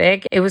so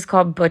epic. It was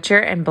called Butcher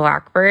and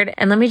Blackbird.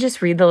 And let me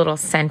just read the little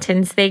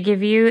sentence they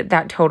give you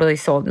that totally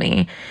sold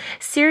me.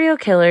 Serial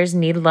killers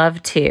need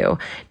love too.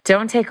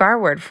 Don't take our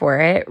word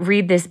for it.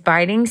 Read this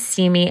biting,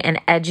 steamy,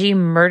 and edgy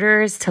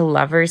murderers to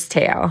lovers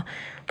tale.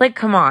 Like,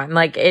 come on.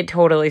 Like, it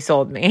totally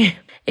sold me.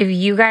 If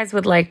you guys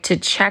would like to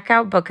check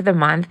out Book of the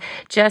Month,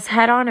 just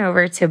head on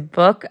over to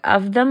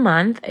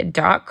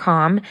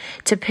bookofthemonth.com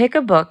to pick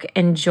a book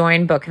and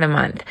join Book of the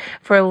Month.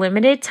 For a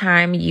limited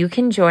time, you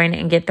can join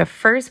and get the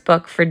first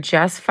book for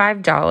just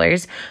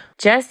 $5.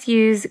 Just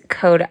use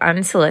code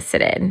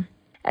UNSOLICITED.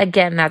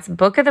 Again, that's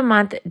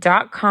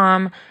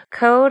bookofthemonth.com,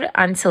 code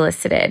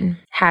UNSOLICITED.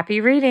 Happy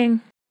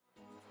reading.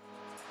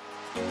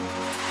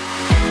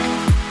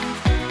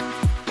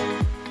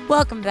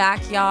 Welcome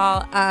back,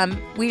 y'all.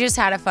 We just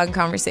had a fun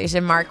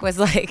conversation. Mark was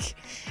like,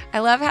 I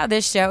love how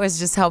this show is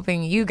just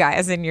helping you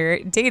guys in your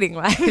dating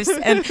lives.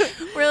 And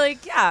we're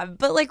like, yeah,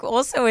 but like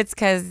also it's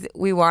because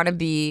we want to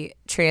be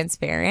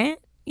transparent.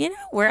 You know,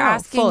 we're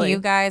asking you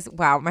guys.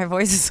 Wow, my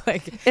voice is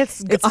like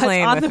it's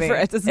playing on with the me.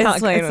 fritz. It's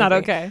not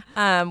okay.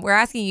 We're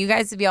asking you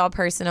guys to be all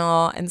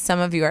personal, and some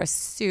of you are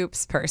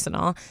soups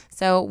personal.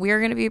 So we're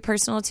going to be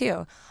personal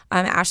too.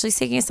 Ashley's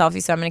taking a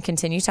selfie, so I'm going to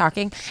continue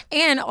talking.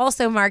 And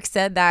also, Mark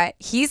said that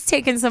he's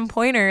taken some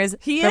pointers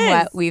from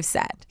what we've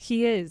said.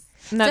 He is.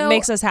 And that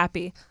makes us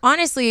happy.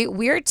 Honestly,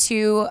 we're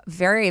two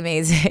very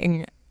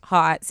amazing,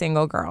 hot,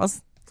 single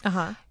girls.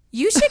 Uh-huh.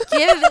 You should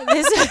give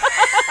this...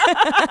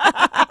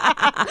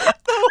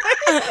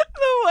 the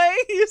way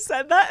you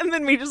said that, and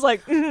then me just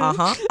like, we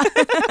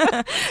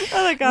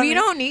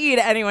don't need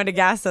anyone to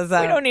gas us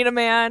up. We don't need a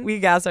man. We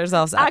gas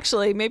ourselves up.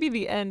 Actually, maybe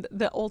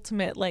the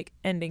ultimate like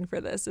ending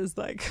for this is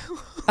like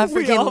a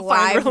freaking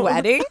live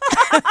wedding.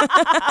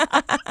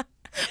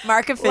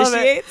 Mark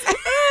officiates.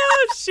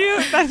 Oh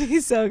shoot, that'd be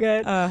so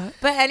good. But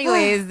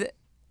anyways.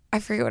 I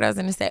forget what I was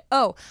going to say.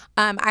 I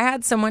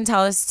had someone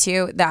tell us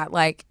too that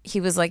like, he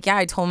was like, yeah,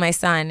 I told my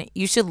son,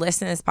 you should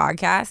listen to this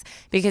podcast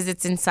because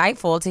it's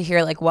insightful to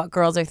hear like what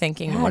girls are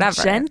thinking and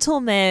whatever.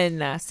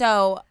 Gentlemen.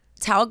 So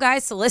tell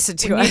guys to listen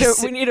to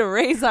us. We need to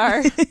raise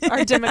our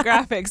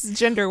demographics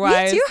gender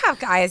wise. We do have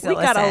guys that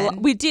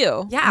listen. We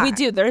do. Yeah. We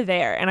do. They're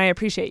there. And I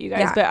appreciate you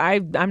guys. Yeah.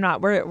 But I'm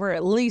not, we're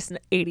at least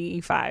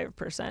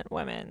 85%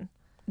 women.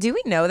 Do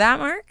we know that,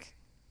 Mark?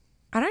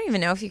 I don't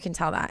even know if you can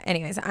tell that.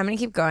 Anyways, I'm going to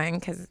keep going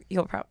because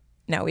you'll probably...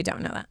 No, we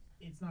don't know that.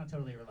 It's not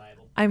totally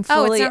reliable. I'm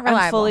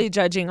fully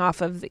judging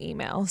off of the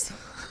emails.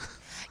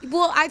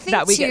 Well, I think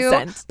that we get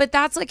sent. But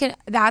that's like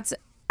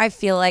I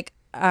feel like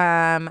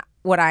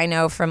what I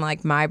know from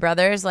like my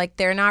brothers, like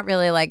they're not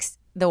really like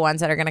the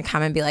ones that are going to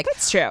come and be like,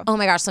 That's true. oh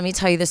my gosh, let me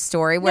tell you this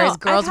story. Whereas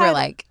girls were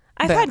like,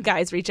 I've boom. had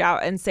guys reach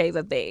out and say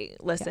that they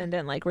listened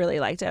and like really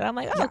liked it. I'm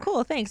like, oh,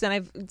 cool, thanks. And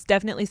I've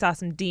definitely saw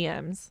some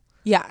DMs,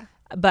 Yeah.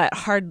 but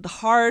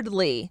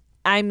hardly.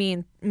 I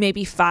mean,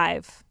 maybe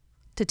 5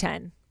 to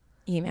 10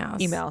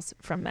 emails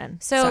from men.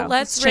 So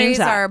let's change raise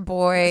that. our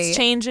boy. Let's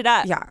change it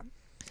up. Yeah.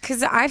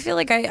 Because I feel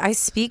like I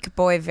speak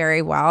boy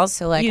very well.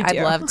 So like You I'd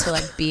do. love to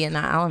like be in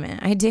that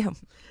element. I do.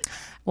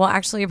 Well,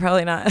 actually, you're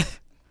probably not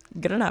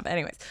good enough.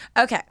 Anyways.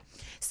 Okay.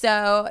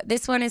 So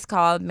this one is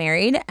called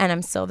Married and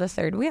I'm Still the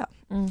Third Wheel.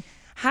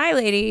 Hi,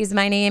 ladies.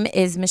 My name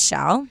is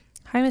Michelle.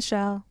 Hi,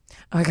 Michelle.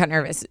 Oh, I got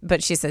nervous.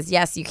 But she says,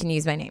 yes, you can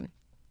use my name.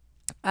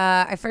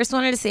 I first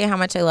wanted to say how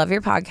much I love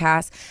your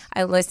podcast.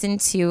 I listen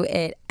to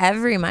it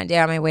every Monday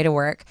on my way to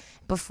work.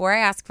 Before I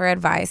ask for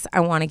advice, I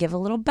want to give a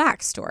little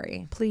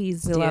backstory.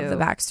 Please We do. love the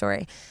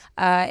backstory.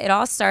 It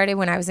all started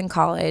when I was in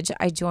college.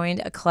 I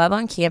joined a club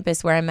on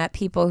campus where I met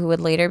people who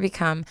would later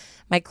become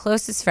my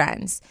closest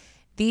friends.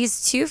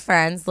 These two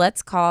friends,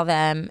 let's call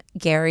them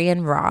Gary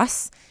and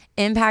Ross,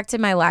 impacted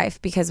my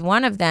life because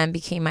one of them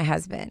became my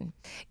husband.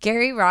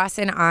 Gary, Ross,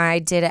 and I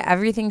did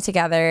everything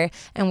together,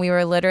 and we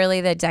were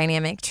literally the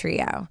dynamic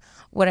trio.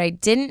 What I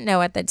didn't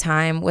know at the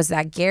time was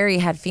that Gary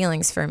had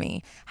feelings for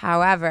me.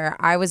 However,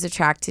 I was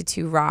attracted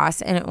to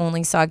Ross and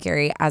only saw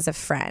Gary as a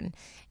friend.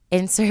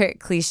 Insert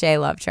cliche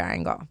love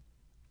triangle.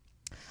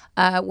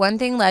 One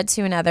thing led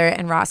to another,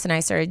 and Ross and I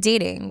started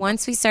dating.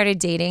 Once we started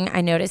dating,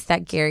 I noticed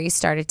that Gary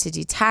started to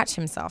detach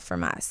himself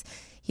from us.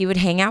 He would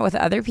hang out with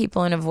other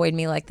people and avoid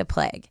me like the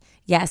plague.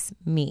 Yes,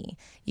 me.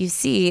 You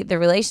see, the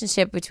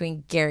relationship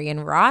between Gary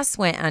and Ross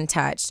went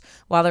untouched,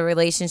 while the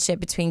relationship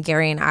between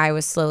Gary and I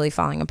was slowly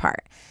falling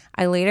apart.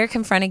 I later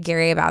confronted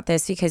Gary about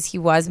this because he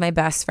was my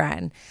best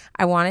friend.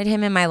 I wanted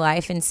him in my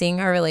life, and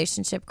seeing our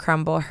relationship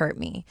crumble hurt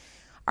me.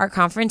 Our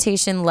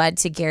confrontation led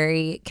to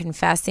Gary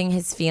confessing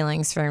his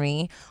feelings for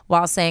me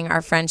while saying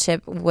our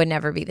friendship would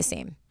never be the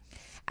same.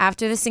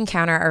 After this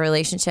encounter, our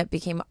relationship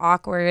became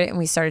awkward and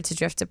we started to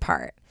drift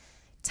apart.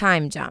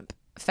 Time jump.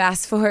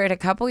 Fast forward a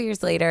couple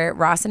years later,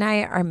 Ross and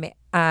I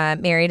are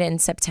married in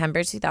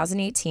September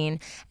 2018,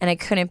 and I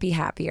couldn't be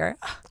happier.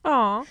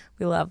 Aw.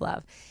 We love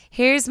love.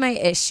 Here's my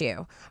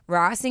issue.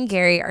 Ross and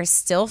Gary are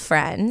still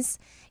friends.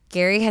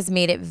 Gary has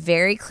made it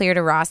very clear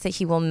to Ross that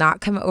he will not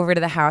come over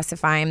to the house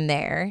if I am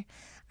there.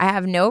 I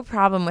have no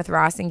problem with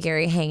Ross and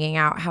Gary hanging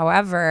out.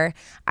 However,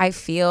 I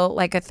feel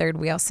like a third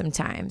wheel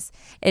sometimes.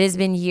 It has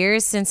been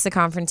years since the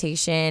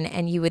confrontation,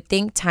 and you would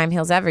think time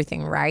heals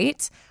everything,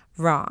 right?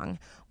 Wrong.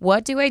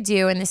 What do I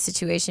do in this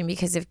situation?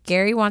 Because if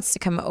Gary wants to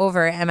come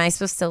over, am I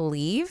supposed to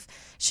leave?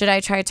 Should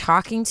I try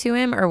talking to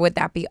him, or would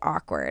that be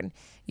awkward?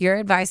 Your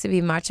advice would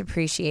be much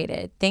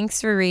appreciated. Thanks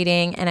for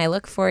reading, and I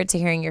look forward to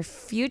hearing your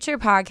future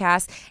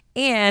podcast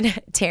and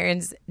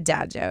Taryn's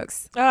dad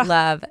jokes. Ugh.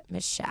 Love,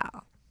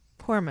 Michelle.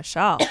 Poor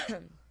Michelle.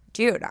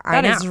 Dude,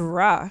 I That know. is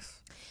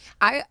rough.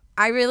 I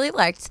really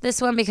liked this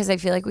one because I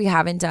feel like we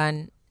haven't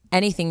done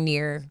anything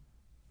near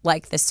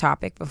like this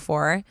topic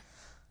before.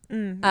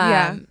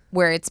 Yeah.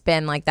 Where it's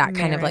been like that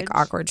kind of like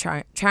Marriage. awkward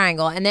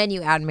triangle, and then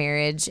you add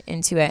marriage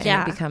into it, Yeah.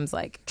 and it becomes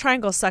like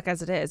Triangles suck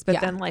as it is, but Yeah.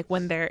 then like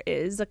when there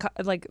is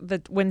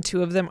when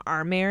two of them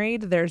are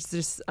married, there's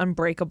this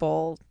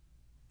unbreakable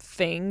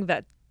thing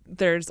that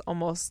there's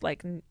almost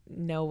like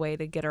no way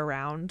to get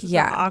around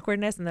Yeah. the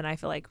awkwardness. And then I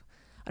feel like,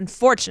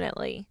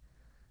 unfortunately,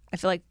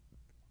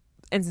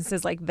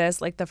 instances like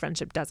this, like the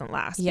friendship doesn't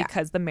last Yeah.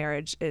 because the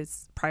marriage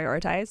is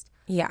prioritized.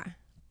 yeah,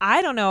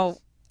 I don't know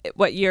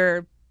what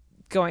you're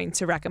going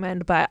to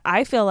recommend, but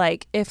I feel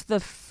like if the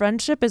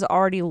friendship is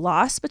already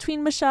lost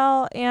between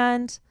Michelle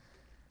and,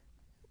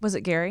 was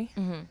it Gary?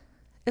 Mm-hmm.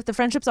 If the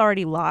friendship's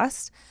already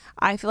lost,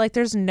 I feel like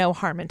there's no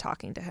harm in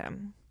talking to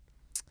him.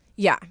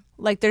 yeah.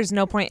 Like there's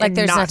no point Like in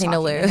there's not nothing to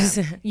talking lose.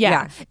 him.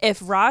 Yeah.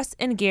 If Ross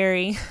and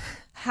Gary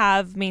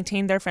have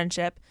maintained their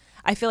friendship,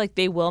 I feel like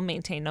they will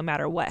maintain no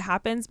matter what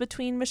happens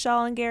between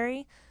Michelle and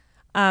Gary.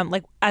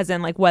 Like as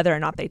in like whether or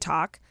not they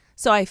talk.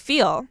 So I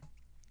feel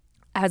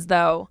as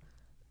though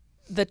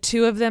the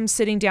two of them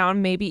sitting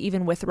down, maybe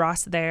even with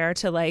Ross there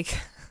to like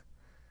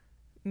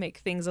make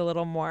things a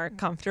little more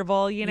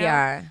comfortable, you know?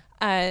 Yeah.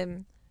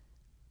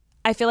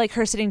 I feel like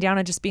her sitting down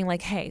and just being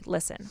like, hey,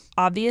 listen,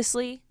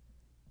 obviously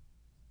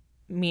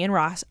me and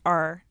Ross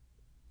are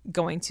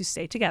going to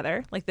stay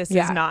together. Like this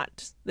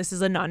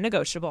is a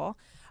non-negotiable.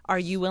 Are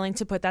you willing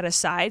to put that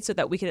aside so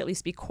that we could at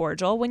least be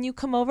cordial when you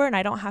come over and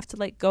I don't have to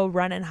like go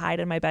run and hide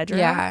in my bedroom?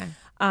 Yeah.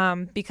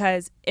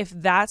 Because if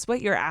that's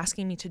what you're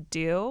asking me to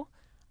do,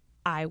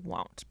 I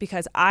won't.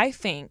 Because I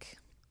think,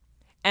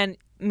 and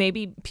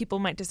maybe people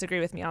might disagree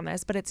with me on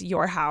this, but it's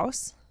your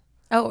house.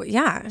 Oh,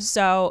 yeah.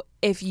 So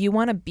if you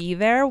want to be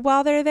there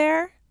while they're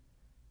there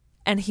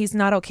and he's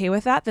not okay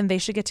with that, then they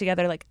should get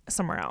together like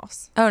somewhere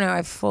else. Oh, no,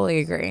 I fully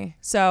agree.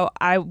 So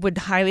I would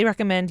highly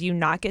recommend you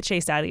not get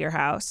chased out of your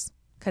house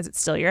because it's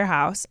still your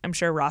house. I'm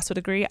sure Ross would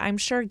agree. I'm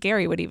sure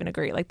Gary would even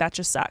agree. Like that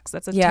just sucks.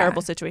 That's a Yeah.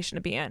 terrible situation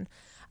to be in.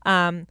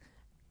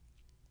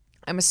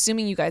 I'm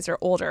assuming you guys are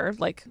older,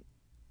 like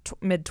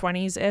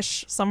mid-20s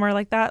ish, somewhere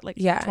like that, like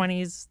Yeah.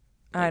 20s.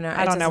 I know.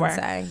 I don't know where.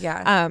 Say.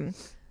 Yeah.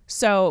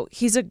 So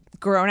he's a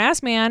grown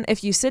ass man.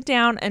 If you sit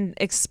down and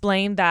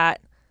explain that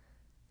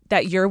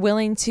you're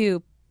willing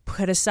to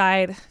put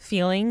aside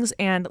feelings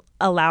and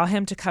allow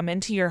him to come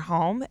into your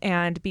home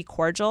and be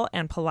cordial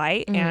and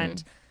polite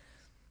and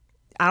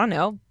I don't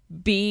know,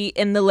 be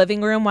in the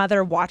living room while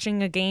they're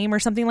watching a game or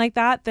something like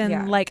that,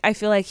 then like I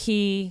feel like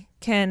he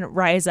can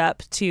rise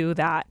up to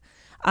that.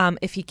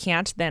 If he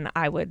can't, then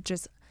I would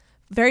just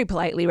very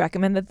politely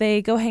recommend that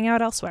they go hang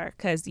out elsewhere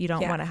because you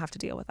don't want to have to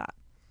deal with that.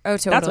 Oh,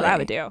 totally. That's what I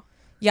would do.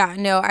 Yeah,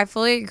 no, I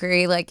fully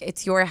agree. Like,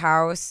 it's your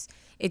house,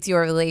 it's your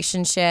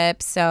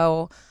relationship.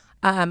 So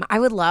I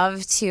would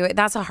love to,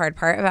 that's a hard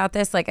part about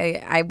this. Like,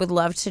 I would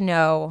love to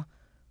know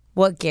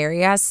what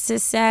Gary has to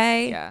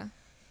say. Yeah.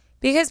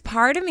 Because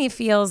part of me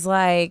feels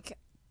like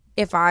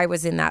if I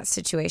was in that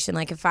situation,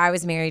 like if I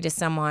was married to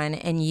someone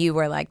and you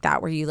were like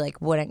that, where you like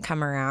wouldn't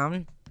come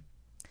around,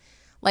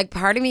 like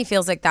part of me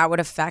feels like that would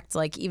affect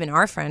like even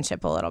our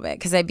friendship a little bit.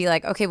 Because I'd be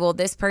like, okay, well,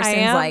 this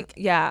person's like,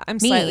 I'm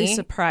slightly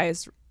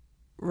surprised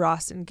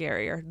Ross and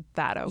Gary are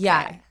that okay.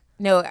 Yeah.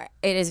 No, it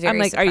is very I'm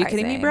like, surprising. are you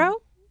kidding me, bro?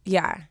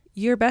 Yeah.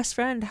 Your best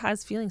friend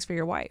has feelings for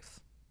your wife.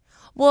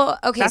 Well,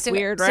 okay, That's so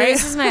weird, So right?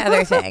 this is my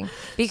other thing,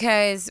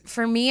 because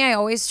for me, I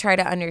always try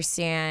to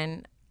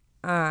understand,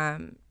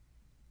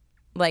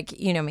 like,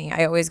 you know me,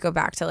 I always go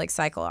back to like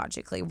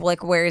psychologically,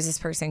 like where is this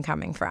person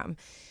coming from?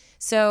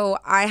 So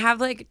I have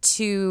like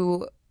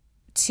two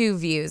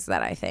views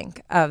that I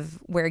think of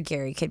where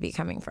Gary could be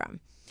coming from.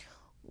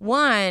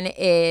 One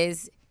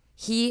is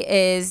he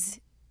is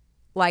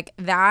like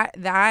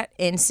that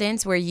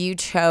instance where you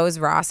chose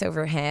Ross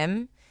over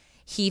him.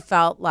 He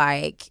felt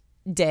like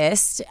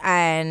dissed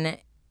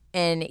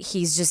and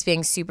he's just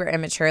being super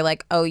immature,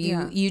 like, oh,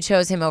 you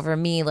chose him over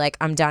me, like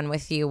I'm done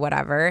with you,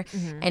 whatever.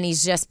 And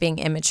he's just being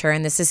immature,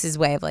 and this is his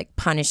way of like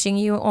punishing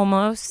you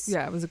almost.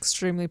 Yeah, it was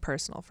extremely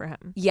personal for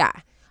him. Yeah.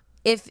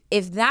 If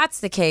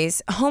that's the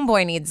case,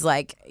 homeboy needs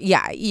like,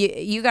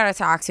 you got to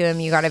talk to him.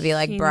 You got to be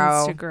like, He bro,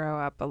 needs to grow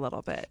up a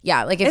little bit.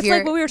 yeah, like if It's you're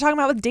like what we were talking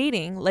about with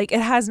dating. Like, it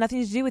has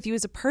nothing to do with you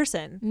as a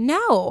person.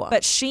 no,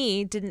 But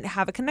she didn't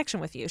have a connection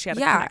with you. She had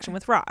a Yeah. connection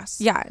with Ross.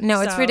 yeah,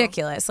 no, it's So-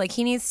 ridiculous. Like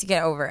he needs to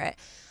get over it.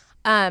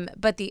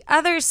 But the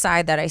other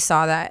side that I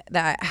saw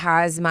that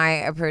has my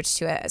approach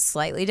to it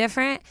slightly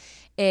different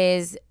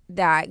is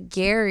that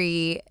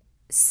Gary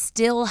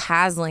still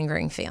has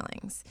lingering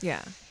feelings.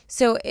 Yeah.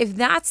 So if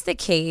that's the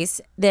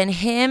case, then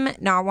him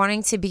not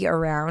wanting to be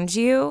around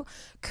you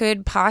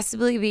could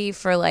possibly be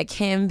for like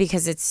him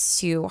because it's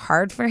too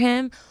hard for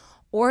him,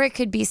 or it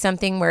could be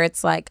something where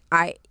it's like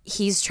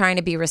he's trying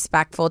to be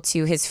respectful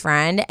to his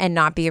friend and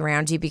not be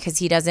around you because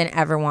he doesn't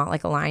ever want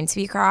like a line to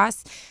be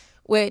crossed.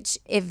 Which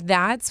if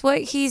that's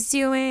what he's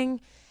doing,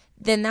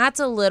 then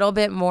that's a little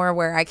bit more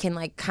where I can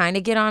like kind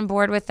of get on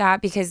board with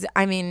that, because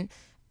I mean,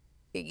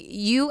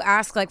 you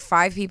ask like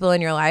 5 people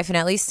in your life and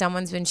at least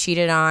someone's been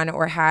cheated on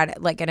or had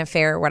like an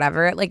affair or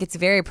whatever. Like it's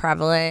very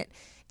prevalent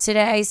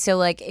today. So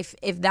like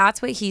if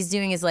that's what he's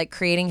doing is like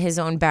creating his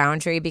own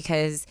boundary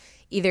because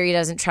either he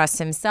doesn't trust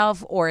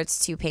himself or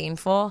it's too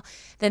painful,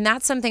 then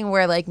that's something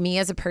where like me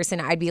as a person,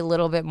 I'd be a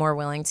little bit more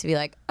willing to be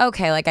like,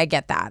 okay, like I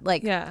get that.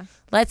 Like, Yeah.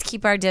 let's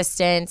keep our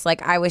distance.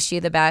 Like I wish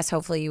you the best.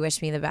 Hopefully you wish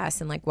me the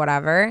best and like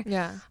whatever.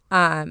 Yeah.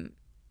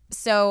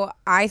 So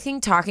I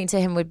think talking to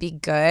him would be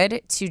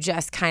good to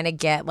just kind of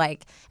get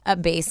like a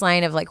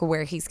baseline of like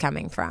where he's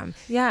coming from.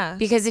 Yeah.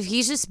 Because if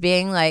he's just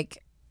being like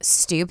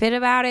stupid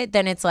about it,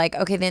 then it's like,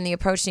 okay, then the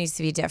approach needs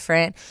to be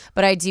different.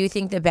 But I do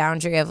think the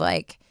boundary of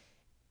like,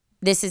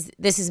 this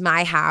is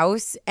my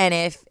house, and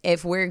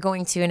if we're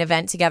going to an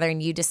event together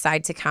and you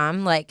decide to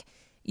come, like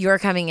you're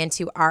coming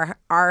into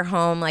our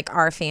home, like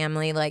our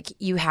family, like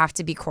you have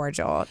to be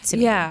cordial to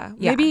me. Yeah.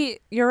 Maybe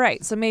you're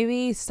right. So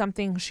maybe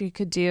something she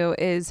could do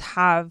is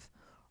have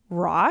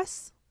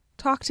Ross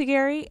talk to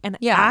Gary and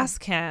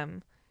ask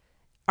him,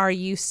 are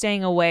you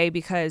staying away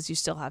because you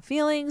still have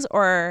feelings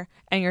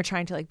and you're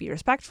trying to like be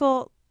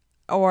respectful,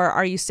 or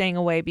are you staying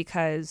away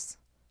because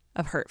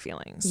of hurt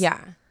feelings?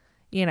 Yeah.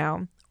 You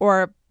know,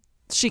 or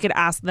she could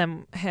ask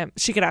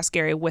she could ask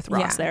Gary with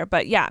Ross there.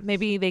 But yeah,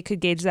 maybe they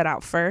could gauge that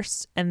out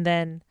first and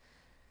then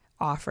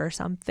offer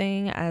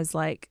something as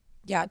like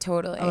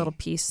Totally. a little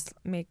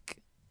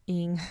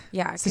peacemaking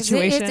It's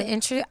situation.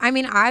 interesting. I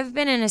mean, I've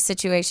been in a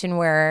situation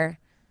where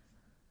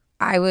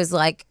I was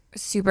like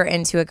super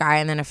into a guy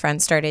and then a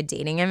friend started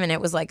dating him and it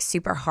was like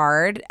super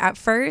hard at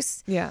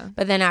first. Yeah.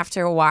 But then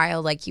after a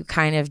while, like you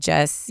kind of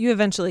just You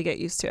eventually get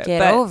used to it. get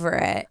but over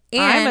it.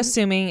 And I'm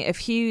assuming if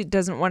he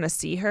doesn't want to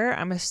see her,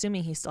 I'm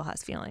assuming he still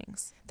has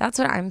feelings. that's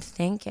what I'm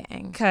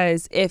thinking.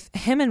 Because if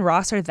him and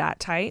Ross are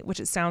that tight, which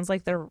it sounds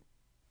like they're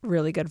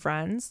really good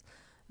friends,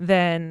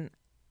 then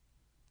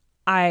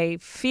I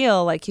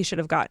feel like he should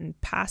have gotten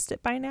past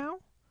it by now.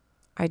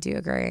 I do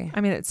agree. I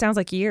mean, it sounds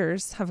like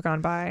years have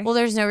gone by. Well,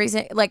 there's no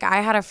reason. Like,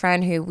 I had a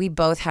friend who we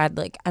both had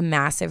like a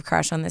massive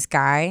crush on this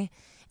guy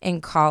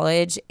in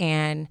college,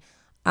 and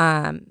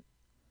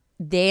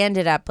they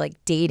ended up like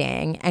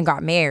dating and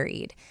got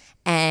married.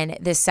 And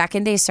the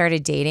second they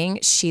started dating,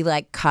 she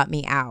like cut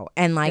me out.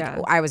 And like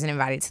I wasn't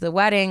invited to the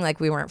wedding. Like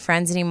we weren't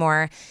friends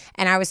anymore.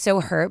 And I was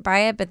so hurt by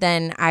it. But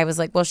then I was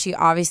like, well, she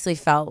obviously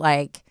felt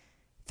like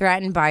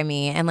threatened by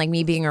me and like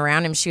me being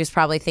around him. She was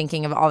probably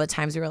thinking of all the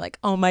times we were like,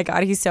 oh my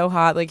God, he's so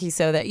hot. Like he's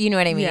so that, you know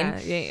what I mean?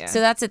 Yeah. So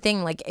that's the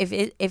thing. Like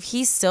if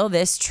he's still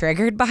this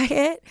triggered by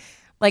it,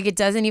 like it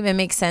doesn't even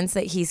make sense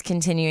that he's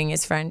continuing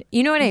his friend.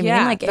 You know what I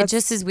mean? Like it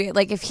just is weird.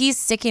 Like if he's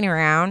sticking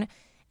around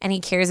and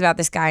he cares about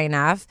this guy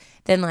enough,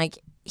 then like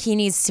he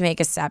needs to make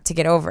a step to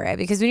get over it.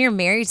 Because when you're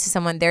married to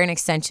someone, they're an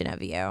extension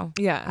of you.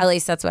 Yeah. At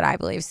least that's what I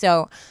believe.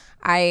 So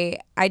I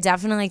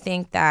definitely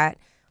think that,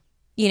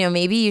 you know,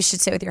 maybe you should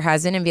sit with your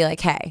husband and be like,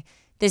 hey,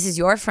 this is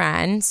your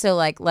friend. So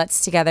like,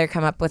 let's together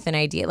come up with an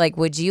idea. Like,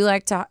 would you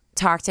like to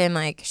talk to him?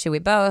 Like, should we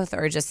both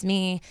or just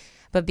me?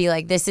 But be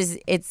like,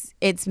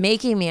 it's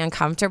making me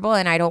uncomfortable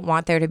and I don't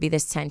want there to be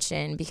this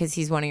tension because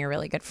he's one of your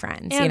really good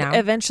friends, And you know?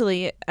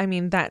 eventually, I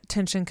mean, that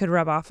tension could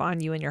rub off on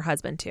you and your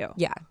husband too.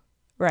 Yeah.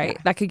 Right.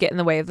 Yeah. That could get in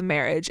the way of the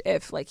marriage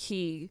if like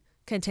he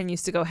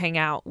continues to go hang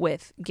out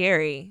with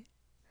Gary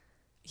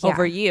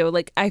over you.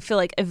 Like I feel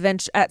like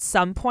eventually at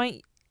some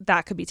point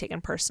that could be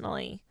taken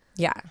personally.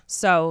 Yeah.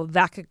 So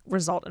that could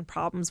result in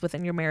problems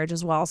within your marriage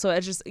as well. So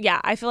it's just,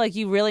 I feel like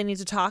you really need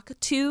to talk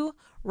to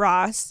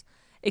Ross,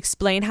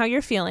 explain how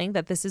you're feeling,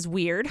 that this is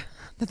weird,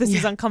 that this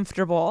is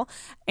uncomfortable.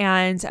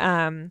 And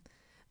I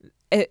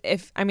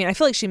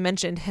feel like she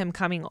mentioned him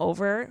coming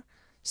over.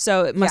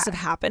 So it must have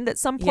happened at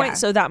some point. Yeah.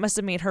 So that must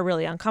have made her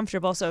really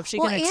uncomfortable. So if she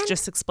can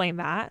just explain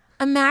that.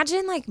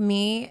 Imagine like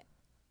me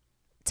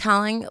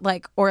telling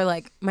like, or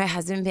like my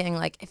husband being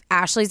like, if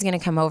Ashley's going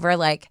to come over,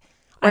 like,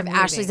 or if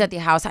Ashley's at the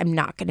house, I'm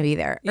not going to be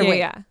there. Or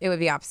it would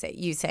be opposite.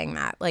 You saying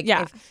that. Like,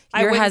 if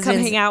I your wouldn't come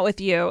husband's hang out with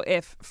you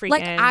if freaking.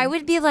 like, I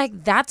would be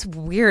like, that's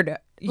weird.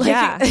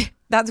 Like,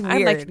 that's weird.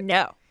 I'm like,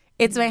 no.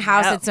 It's my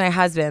house. It's my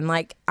husband.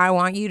 Like, I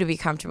want you to be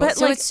comfortable. But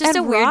so like, it's just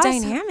a weird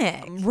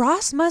dynamic.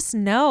 Ross must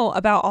know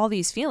about all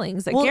these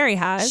feelings that Gary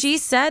has. She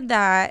said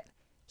that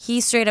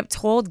he straight up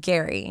told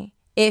Gary,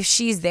 if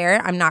she's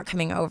there, I'm not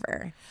coming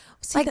over.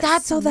 See, like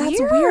that's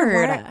weird.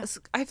 weird.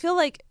 I feel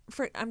like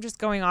I'm just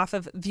going off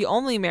of the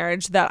only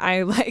marriage that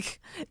I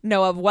like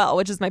know of well,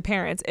 which is my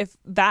parents. If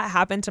that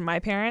happened to my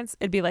parents,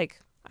 it'd be like,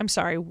 I'm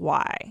sorry,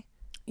 why?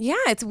 Yeah,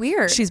 it's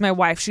weird. She's my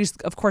wife.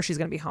 Of course she's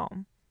gonna be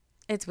home.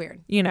 It's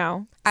weird. You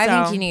know? I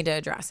think you need to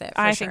address it.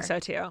 I think so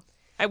too.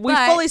 We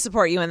fully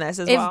support you in this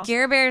as well. If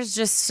Gare Bear's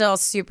just still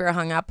super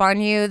hung up on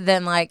you,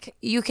 then like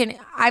you can.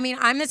 I mean,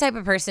 I'm the type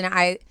of person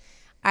I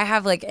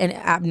have like an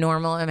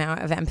abnormal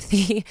amount of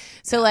empathy.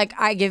 So like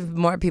I give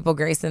more people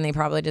grace than they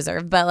probably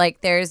deserve. But like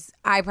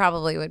I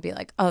probably would be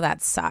like, oh,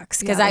 that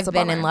sucks. Because I've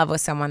been in love with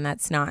someone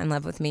that's not in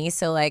love with me.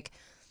 So like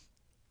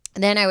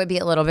then I would be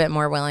a little bit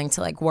more willing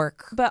to like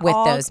work with those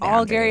boundaries.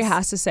 All Gary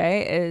has to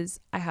say is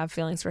I have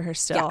feelings for her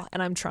still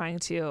and I'm trying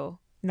to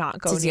not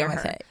go near her.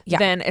 With it. Yeah.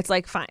 Then it's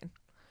like fine.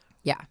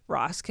 Yeah.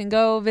 Ross can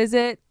go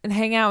visit and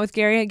hang out with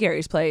Gary at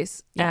Gary's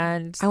place. Yeah.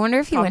 And I wonder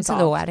if he went to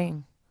the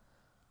wedding.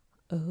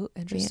 Oh,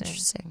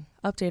 interesting.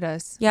 Update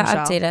us. Yeah,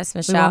 Michelle. Update us,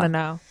 Michelle. We want to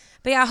know.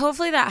 But yeah,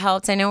 hopefully that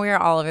helped. I know we were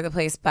all over the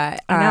place, but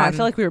I know. I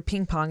feel like we were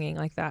ping-ponging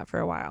like that for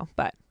a while,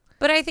 but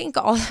I think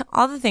all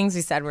the things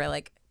we said were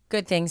like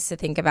good things to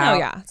think about. Oh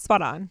yeah,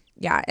 spot on.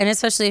 Yeah, and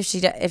especially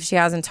if she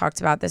hasn't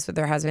talked about this with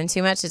her husband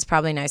too much, it's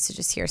probably nice to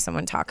just hear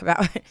someone talk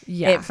about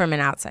it from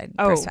an outside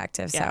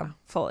perspective. Yeah, so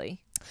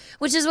fully,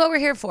 which is what we're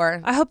here for.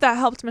 I hope that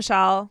helped,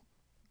 Michelle.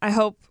 I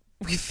hope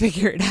we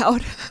figure it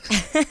out.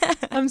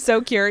 I'm so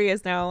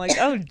curious now. Like,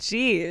 oh,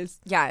 geez.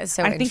 Yeah, it's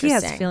so I interesting.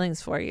 think he has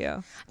feelings for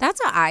you. That's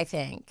what I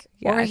think.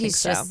 Yeah, or I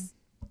he's think so. just.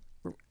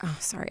 Oh,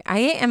 sorry. I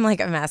am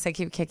like a mess. I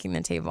keep kicking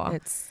the table.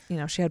 It's,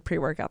 she had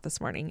pre-workout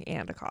this morning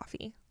and a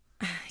coffee.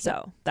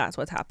 So that's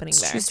what's happening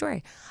there. True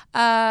story.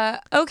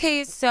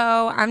 Okay,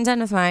 so I'm done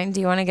with mine. Do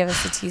you want to give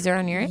us a teaser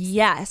on yours?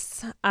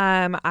 Yes.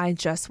 I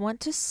just want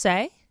to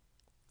say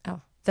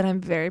that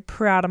I'm very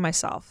proud of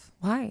myself.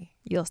 Why?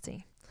 You'll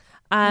see.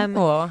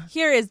 Cool.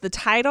 Here is the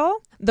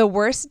title: The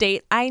Worst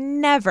Date I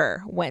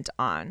Never Went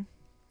On.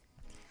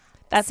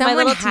 That's Someone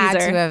my little had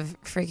teaser. to have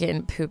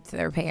freaking pooped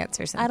their pants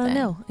or something. I don't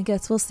know. I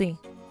guess we'll see.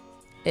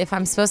 If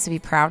I'm supposed to be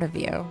proud of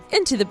you.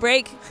 Into the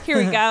break. Here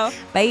we go.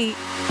 Bye.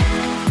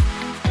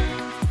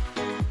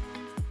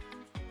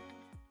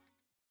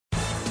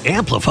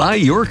 Amplify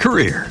your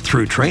career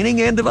through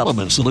training and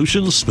development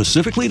solutions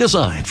specifically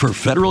designed for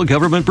federal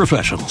government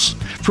professionals.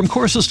 From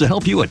courses to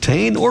help you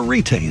attain or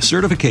retain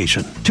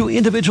certification, to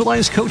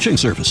individualized coaching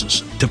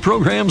services, to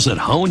programs that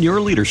hone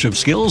your leadership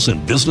skills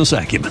and business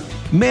acumen,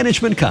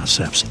 Management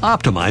Concepts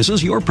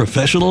optimizes your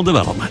professional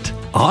development.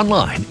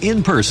 Online,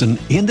 in person,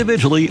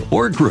 individually,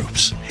 or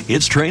groups,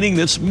 it's training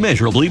that's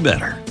measurably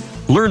better.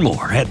 Learn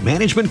more at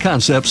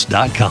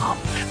managementconcepts.com.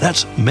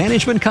 That's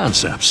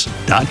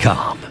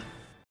managementconcepts.com.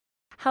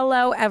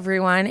 Hello,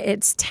 everyone.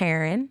 It's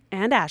Taryn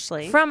and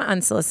Ashley from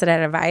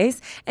Unsolicited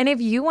Advice. And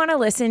if you want to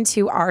listen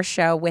to our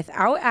show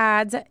without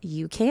ads,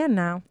 you can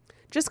now.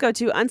 Just go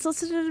to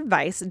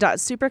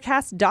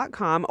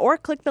unsolicitedadvice.supercast.com or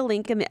click the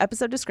link in the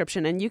episode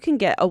description and you can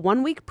get a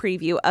 1-week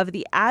preview of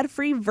the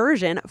ad-free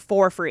version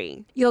for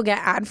free. You'll get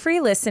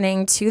ad-free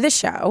listening to the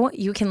show.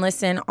 You can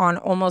listen on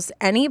almost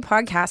any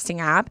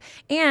podcasting app,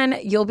 and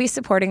you'll be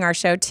supporting our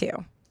show too.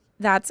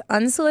 That's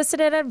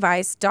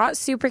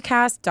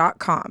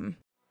unsolicitedadvice.supercast.com.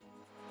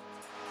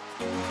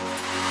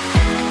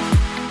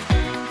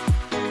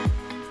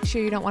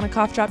 Sure you don't want a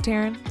cough drop,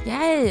 Taryn?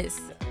 Yes.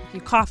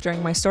 You cough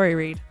during my story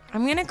read.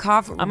 I'm going to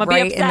cough I'm gonna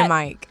right be in the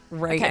upset. mic.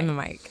 Right in the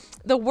mic.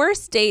 The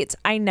worst date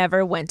I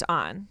never went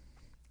on.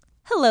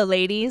 Hello,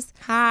 ladies.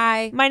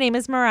 Hi. My name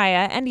is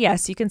Mariah, and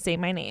yes, you can say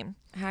my name.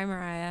 Hi,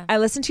 Mariah. I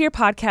listen to your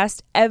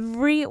podcast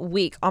every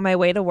week on my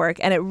way to work,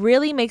 and it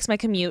really makes my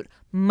commute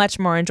much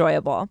more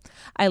enjoyable.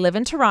 I live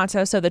in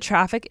Toronto, so the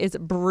traffic is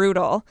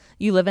brutal.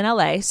 You live in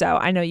LA, so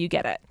I know you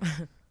get it.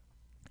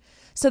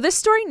 So this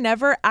story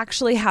never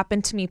actually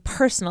happened to me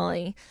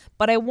personally,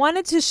 but I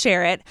wanted to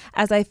share it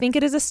as I think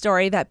it is a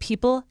story that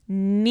people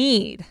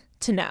need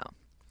to know.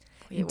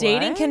 Wait,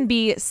 Dating what? can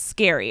be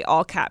scary,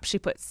 all caps, she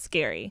put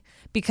scary,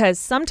 because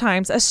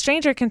sometimes a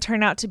stranger can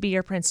turn out to be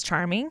your Prince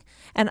Charming,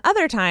 and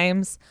other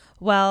times,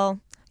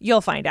 well,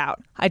 you'll find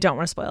out. I don't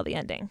want to spoil the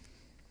ending.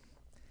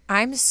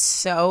 I'm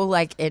so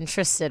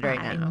interested right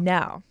now.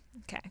 No.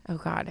 Okay. Oh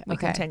God. We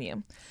Okay.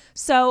 continue.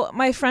 So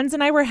my friends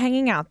and I were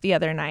hanging out the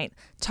other night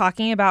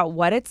talking about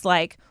what it's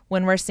like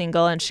when we're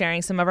single and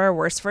sharing some of our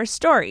worst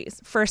first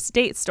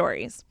date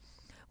stories.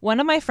 One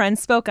of my friends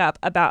spoke up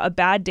about a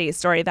bad date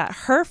story that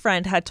her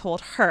friend had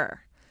told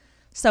her.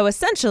 So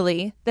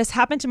essentially, this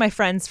happened to my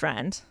friend's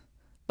friend,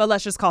 but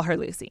let's just call her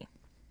Lucy.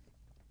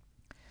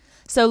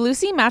 So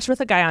Lucy matched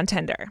with a guy on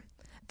Tinder.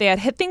 They had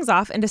hit things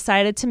off and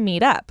decided to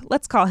meet up.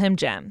 Let's call him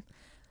Jim.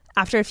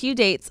 After a few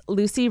dates,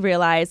 Lucy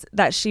realized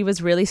that she was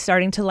really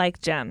starting to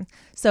like Jim.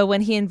 So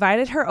when he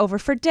invited her over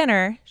for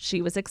dinner, she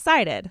was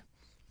excited.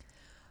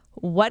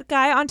 What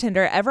guy on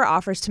Tinder ever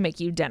offers to make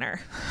you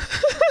dinner?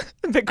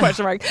 Big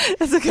question mark.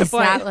 That's a good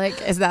point.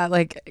 Is that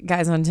like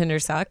guys on Tinder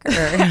suck? Or?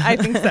 I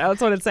think so.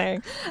 That's what it's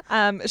saying.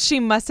 She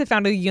must have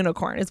found a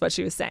unicorn is what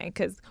she was saying,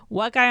 because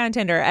what guy on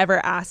Tinder ever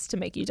asked to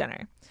make you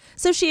dinner?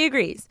 So she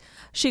agrees.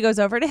 She goes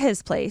over to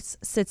his place,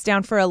 sits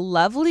down for a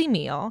lovely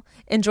meal,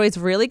 enjoys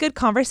really good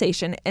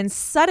conversation, and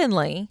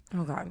suddenly,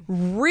 Oh God.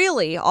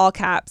 really, all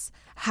caps,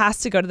 has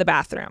to go to the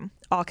bathroom.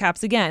 All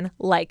caps again,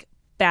 like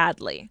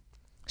badly.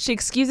 She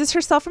excuses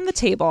herself from the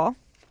table.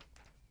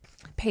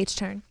 Page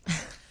turn.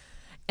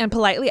 And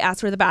politely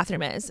asks where the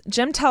bathroom is.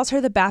 Jim tells her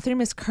the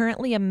bathroom is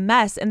currently a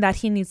mess and that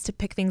he needs to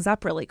pick things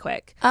up really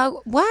quick.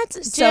 Oh, what?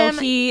 So Jim,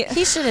 he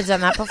should have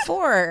done that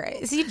before.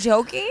 Is he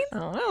joking? I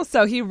don't know.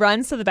 So he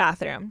runs to the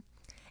bathroom.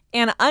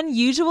 An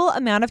unusual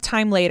amount of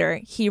time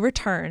later, he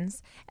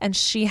returns and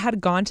she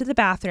had gone to the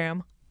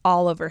bathroom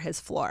all over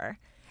his floor.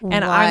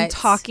 And I'm What?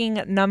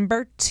 talking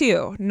number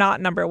 2,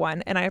 not number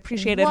 1. And I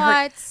appreciated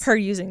her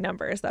using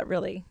numbers. That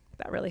really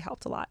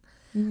helped a lot.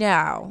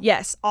 No.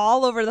 Yes,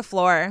 all over the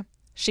floor.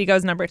 She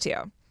goes number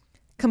 2.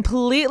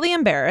 Completely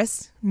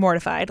embarrassed,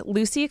 mortified,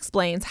 Lucy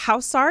explains how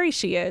sorry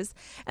she is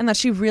and that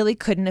she really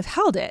couldn't have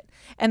held it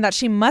and that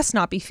she must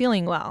not be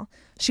feeling well.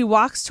 She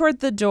walks toward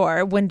the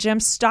door when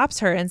Jim stops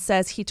her and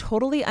says he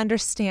totally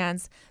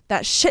understands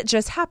that shit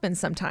just happens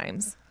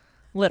sometimes.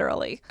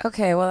 Literally.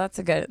 Okay, well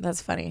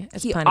that's funny.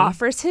 It's He punny.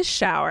 offers his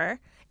shower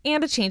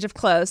and a change of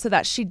clothes so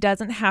that she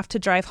doesn't have to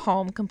drive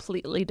home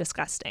completely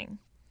disgusting.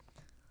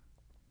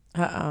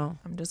 Uh-oh.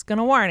 I'm just going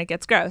to warn, it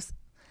gets gross.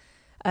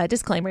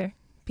 Disclaimer,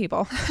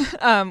 people.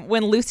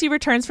 When Lucy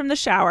returns from the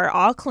shower,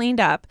 all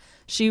cleaned up,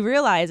 she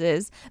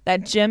realizes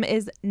that Jim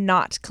is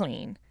not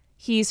clean.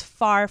 He's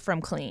far from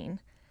clean.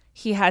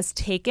 He has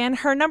taken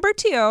her number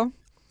 2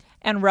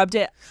 and rubbed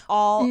it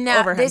all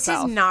over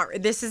himself.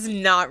 This is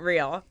not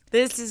real.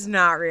 This is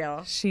not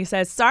real. She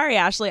says, "Sorry,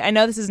 Ashley, I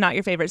know this is not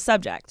your favorite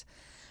subject."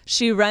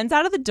 She runs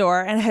out of the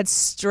door and heads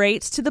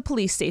straight to the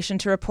police station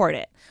to report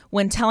it.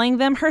 When telling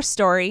them her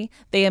story,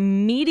 they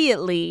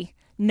immediately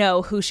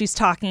know who she's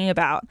talking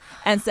about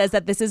and says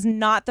that this is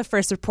not the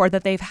first report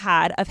that they've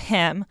had of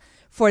him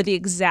for the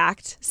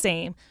exact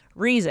same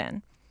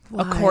reason.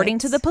 What? According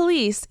to the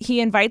police, he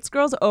invites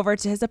girls over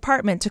to his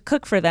apartment to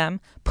cook for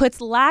them,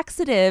 puts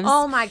laxatives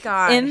Oh my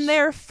gosh. in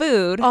their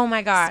food. Oh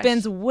my gosh.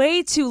 Spends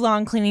way too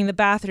long cleaning the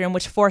bathroom,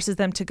 which forces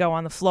them to go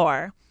on the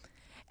floor.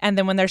 And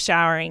then when they're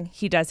showering,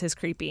 he does his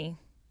creepy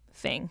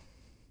thing.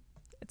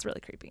 It's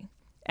really creepy.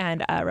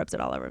 And rubs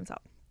it all over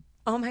himself.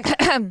 Oh my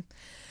God.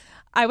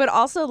 I would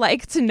also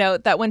like to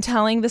note that when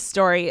telling the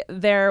story,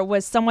 there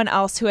was someone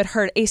else who had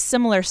heard a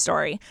similar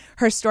story.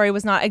 Her story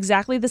was not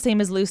exactly the same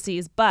as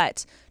Lucy's,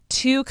 but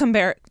too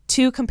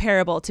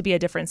comparable to be a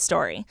different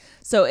story.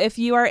 So if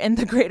you are in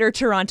the greater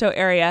Toronto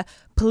area,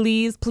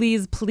 please,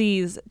 please,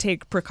 please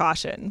take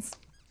precautions.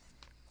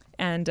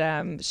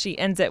 And she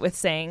ends it with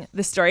saying,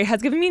 "The story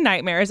has given me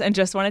nightmares and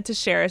just wanted to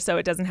share so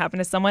it doesn't happen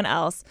to someone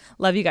else.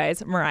 Love you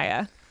guys,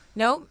 Mariah."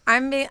 Nope.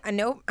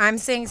 I'm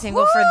staying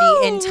single for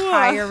the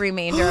entire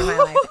remainder of my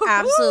life.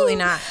 Absolutely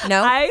not.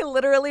 Nope. I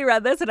literally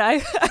read this and I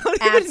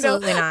don't even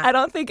Absolutely know. not. I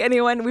don't think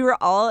anyone. We were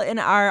all in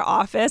our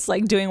office,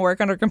 like doing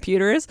work on our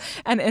computers,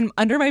 and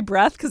under my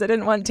breath, because I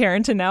didn't want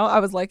Taryn to know, I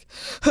was like,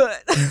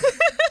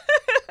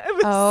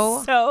 it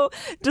was so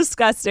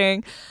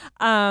disgusting.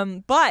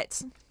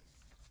 But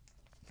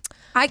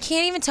I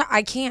can't even talk.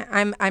 I can't.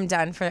 I'm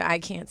done for. I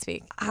can't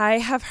speak. I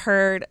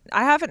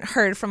haven't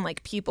heard from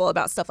like people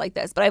about stuff like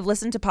this, but I've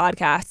listened to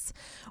podcasts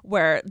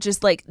where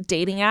just like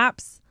dating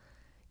apps,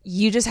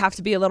 you just have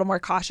to be a little more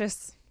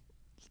cautious.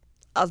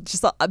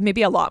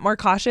 Maybe a lot more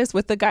cautious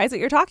with the guys that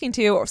you're talking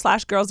to or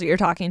 / girls that you're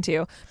talking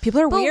to. People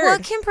are weird. But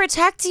what can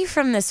protect you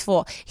from this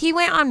fool? He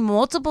went on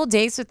multiple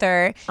dates with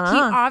her. He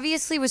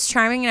obviously was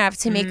charming enough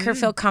to make her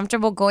feel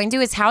comfortable going to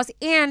his house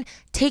and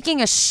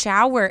taking a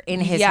shower in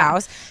his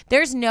house.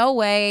 There's no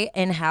way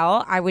in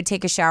hell I would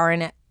take a shower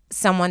in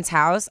someone's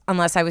house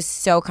unless I was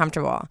so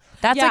comfortable.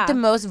 That's like the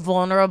most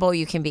vulnerable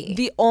you can be.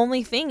 The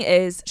only thing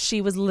is she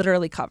was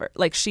literally covered.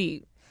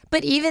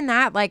 But even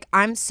that, like,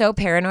 I'm so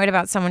paranoid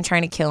about someone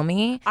trying to kill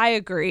me. I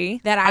agree.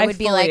 That I would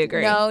be like,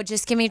 agree. no,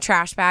 just give me a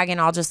trash bag and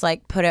I'll just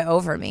like put it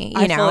over me.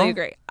 You know? I fully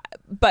agree.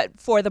 But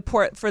for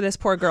this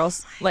poor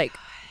girl's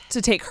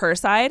to take her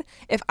side,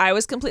 if I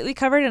was completely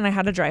covered and I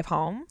had to drive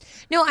home.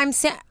 No,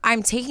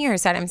 I'm taking her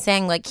side. I'm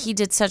saying like he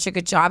did such a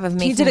good job of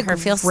making her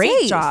feel safe. He did a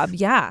great job.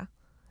 Yeah.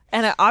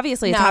 And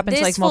obviously it's happened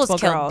to like multiple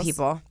girls.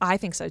 People. I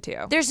think so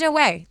too. There's no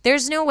way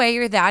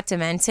you're that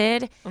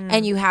demented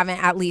and you haven't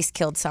at least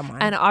killed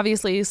someone. And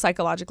obviously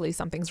psychologically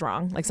something's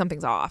wrong. Like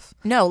something's off.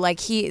 No,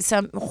 like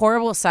some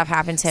horrible stuff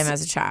happened to him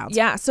as a child.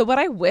 Yeah. So what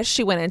I wish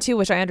she went into,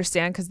 which I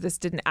understand because this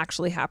didn't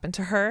actually happen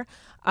to her,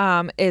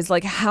 is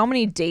like how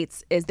many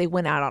dates is they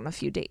went out on a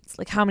few dates?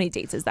 Like how many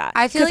dates is that?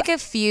 I feel like a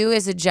few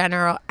is a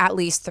general, at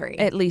least 3.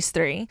 At least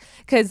 3.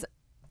 Because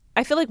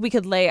I feel like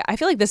I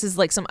feel like this is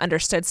like some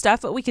understood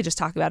stuff, but we could just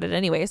talk about it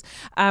anyways.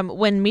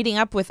 When meeting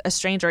up with a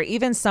stranger,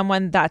 even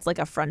someone that's like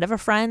a friend of a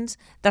friend,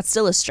 that's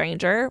still a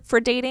stranger for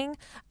dating.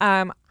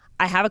 I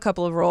have a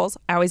couple of rules.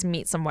 I always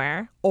meet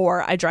somewhere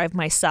or I drive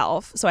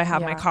myself. So I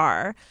have my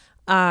car.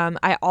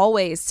 I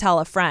always tell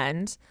a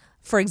friend,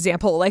 for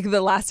example, like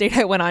the last date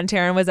I went on,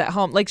 Taryn was at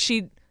home. Like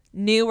she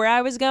knew where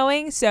I was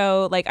going.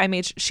 So like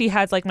she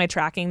has like my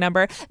tracking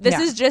number. This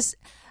is just,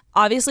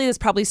 obviously this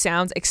probably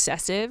sounds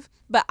excessive,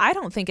 but I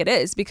don't think it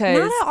is because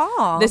not at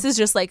all. This is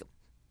just like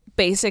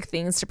basic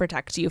things to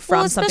protect you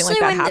from something like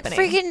that happening.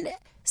 Freaking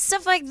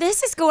stuff like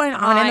this is going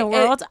on in the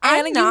world.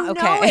 I'm not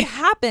okay. It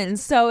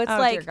happens. So it's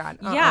dear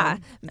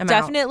God.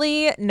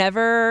 Definitely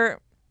never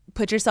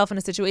put yourself in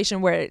a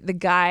situation where the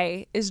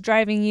guy is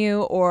driving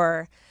you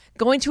or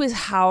going to his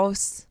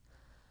house.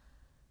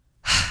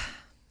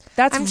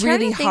 That's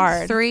really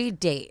hard. 3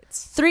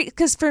 dates. 3,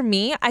 because for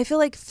me, I feel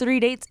like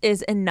 3 dates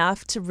is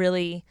enough to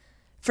really,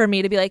 for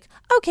me to be like,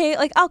 okay,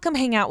 like I'll come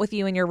hang out with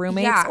you and your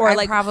roommates. Yeah, or I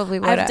like probably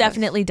would. I've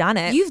definitely done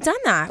it. You've done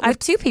that with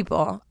 2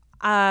 people.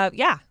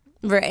 Yeah.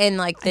 In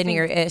like the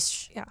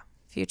near-ish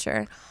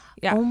future.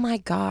 Yeah. Oh my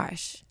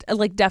gosh.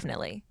 Like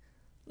definitely.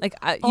 Like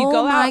you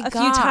go out a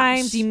few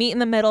times, you meet in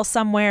the middle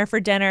somewhere for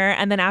dinner,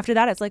 and then after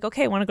that it's like,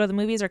 okay, want to go to the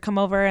movies or come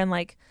over and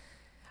like,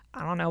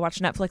 I don't know, watch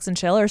Netflix and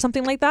chill or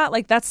something like that.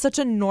 Like that's such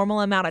a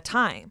normal amount of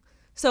time.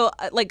 So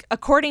like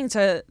according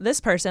to this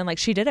person, like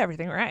she did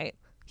everything right.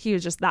 He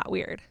was just that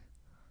weird.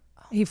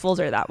 He fooled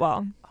her that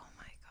well. Oh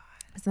my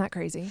God. Isn't that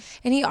crazy?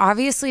 And he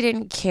obviously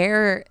didn't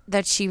care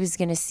that she was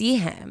going to see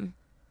him.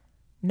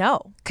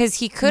 No. Because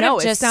he could have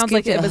just sounds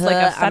like it was like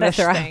a fetish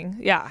thing.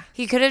 Yeah.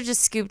 He could have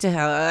just scooped it.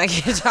 I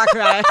can't talk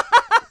about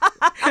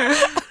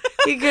it.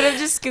 He could have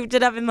just scooped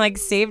it up and like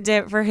saved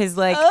it for his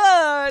like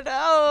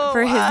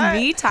for his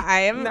me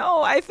time.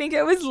 No, I think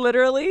it was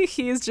literally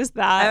he's just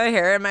that. I have a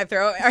hair in my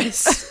throat.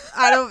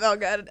 I don't feel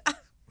good.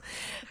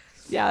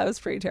 Yeah, it was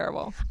pretty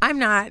terrible.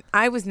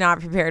 I was not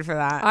prepared for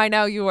that. I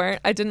know you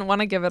weren't. I didn't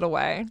want to give it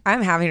away.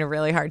 I'm having a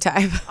really hard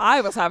time.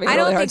 I was having a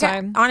really hard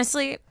time.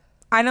 Honestly,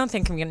 I don't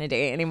think I'm going to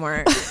date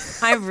anymore.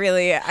 I'm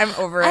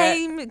over it.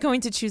 I'm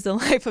going to choose a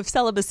life of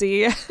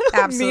celibacy.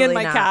 Absolutely Me and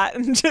my not. cat.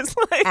 And just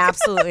like.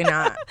 Absolutely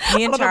not.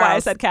 Me and I don't know why I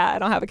Charles. said cat. I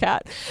don't have a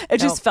cat. It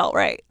just felt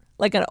right.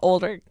 Like an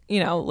older,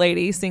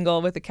 lady,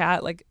 single with a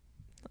cat. Like,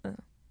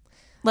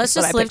 let's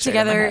just live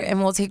together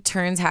and we'll take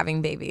turns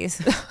having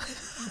babies.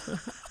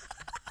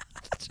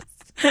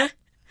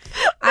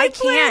 I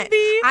can't.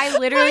 I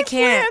literally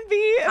can't.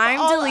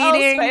 I'm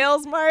deleting.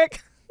 Fails,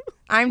 Mark.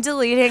 I'm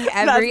deleting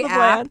every That's the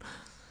app. plan.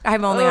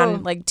 I'm only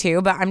on like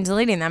 2, but I'm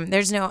deleting them.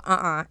 There's no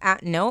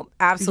nope,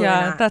 absolutely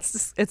not.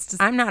 It's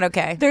just I'm not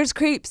okay. There's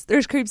creeps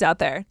out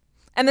there.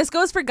 And this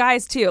goes for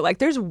guys too. Like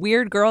there's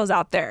weird girls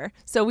out there.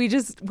 So we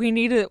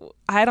need to,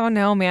 I don't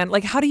know, man.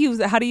 Like how do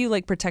you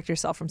like protect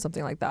yourself from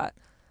something like that?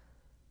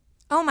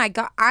 Oh my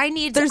God. I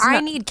need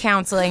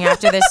counseling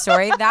after this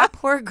story. That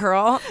poor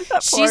girl.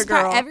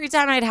 Every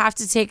time I'd have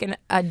to take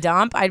a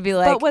dump, I'd be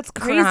like, but what's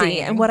crazy crying.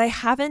 and what I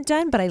haven't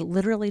done, but I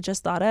literally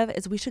just thought of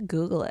is we should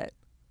Google it.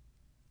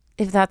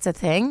 If that's a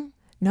thing?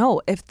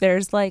 No, if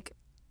there's like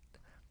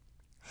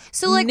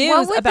So like, what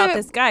news would about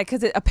this guy,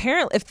 because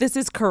apparently, if this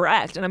is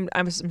correct, and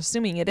I'm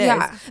assuming it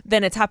is,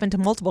 then it's happened to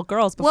multiple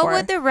girls before. What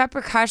would the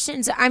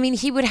repercussions? I mean,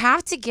 he would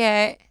have to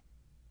get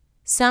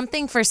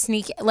something for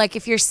like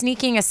if you're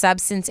sneaking a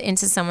substance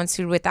into someone's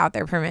food without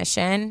their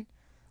permission,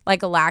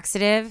 like a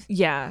laxative.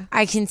 Yeah,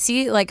 I can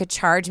see like a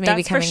charge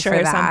maybe that's coming for sure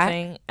for that.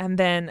 something, and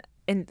then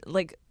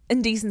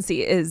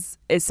indecency is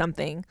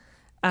something.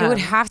 It would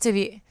have to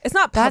be. It's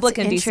not public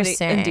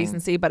interesting.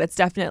 indecency, but it's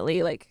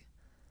definitely like.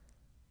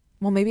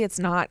 Well, maybe it's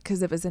not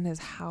because it was in his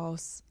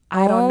house.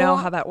 I don't know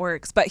how that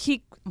works, but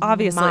he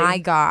obviously. My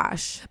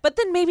gosh! But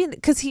then maybe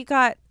because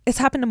it's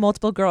happened to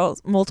multiple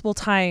girls multiple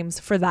times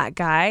for that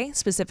guy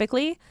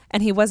specifically,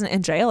 and he wasn't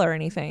in jail or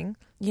anything.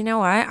 You know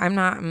what? I'm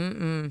not.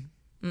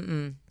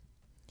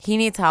 He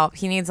needs help.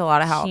 He needs a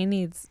lot of help. He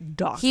needs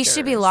doctors. He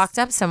should be locked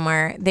up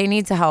somewhere. They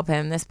need to help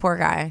him. This poor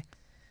guy.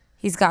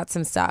 He's got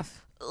some stuff.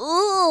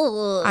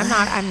 Ooh.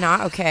 I'm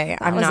not okay.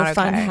 That was a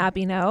fun,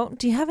 happy note.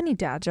 Do you have any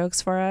dad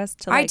jokes for us?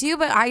 I do,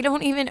 but I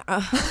don't even.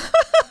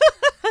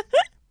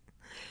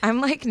 I'm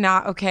like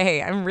not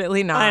okay. I'm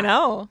really not.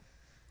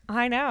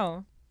 I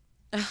know.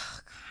 Ugh, God,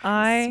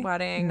 I'm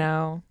sweating.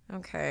 No.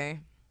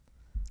 Okay.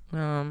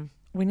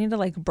 We need to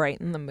like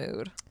brighten the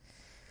mood.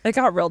 It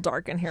got real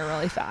dark in here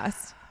really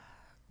fast.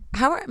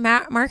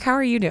 Mark, how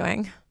are you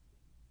doing?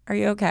 Are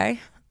you okay?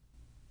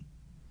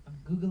 I'm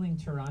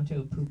Googling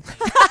Toronto poop.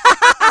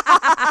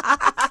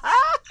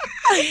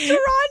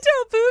 Toronto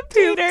poop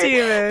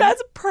dater.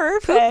 That's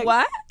perfect. Poop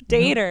what?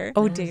 Dater.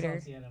 Oh,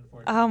 dater.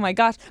 Oh my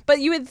gosh. But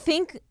you would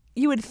think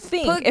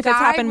Put if it's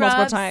happened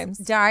multiple times.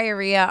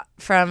 Diarrhea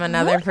from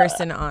another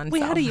person on.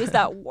 We had to use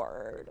that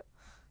word.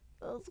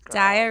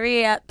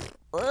 Diarrhea.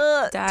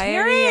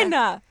 Diarrhea.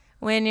 Taryn.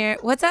 When you're,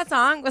 what's that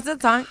song?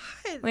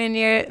 When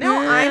you're, No,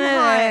 I'm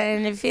hot.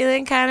 And you're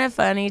feeling kind of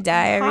funny,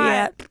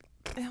 diarrhea.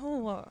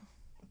 Ew.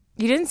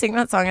 You didn't sing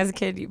that song as a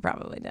kid. You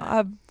probably did.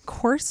 Of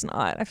course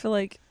not. I feel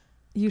like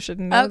you should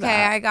know that.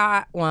 Okay, I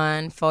got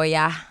one for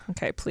ya.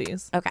 Okay,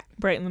 please. Okay.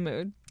 Brighten the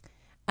mood.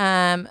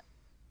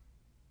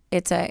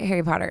 It's a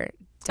Harry Potter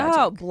dad Oh,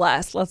 joke.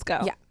 bless. Let's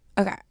go. Yeah.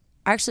 Okay.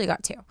 I actually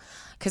got two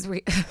because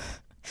we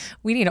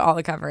need all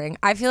the covering.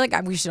 I feel like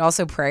we should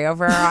also pray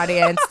over our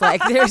audience.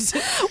 Like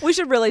we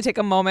should really take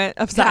a moment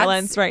of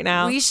silence right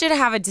now. We should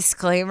have a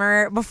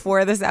disclaimer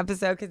before this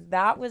episode because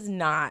that was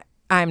not.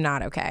 I'm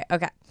not okay.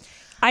 Okay.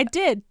 I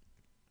did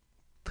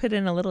put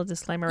in a little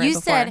disclaimer right you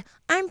before. said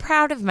I'm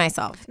proud of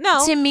myself.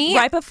 No, to me,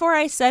 right before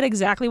I said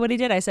exactly what he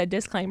did, I said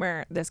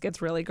disclaimer. This gets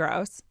really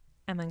gross,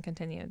 and then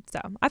continued. So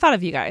I thought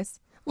of you guys.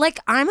 Like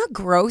I'm a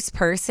gross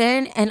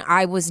person, and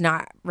I was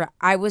not.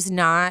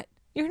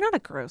 You're not a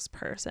gross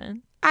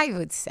person. I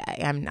would say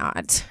I'm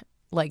not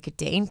like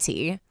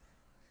dainty.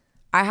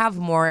 I have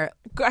more.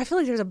 I feel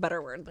like there's a better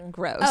word than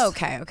gross.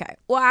 Okay.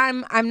 Well,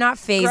 I'm not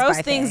fazed gross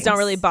by things. Don't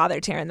really bother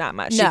Taryn that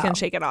much. No. She can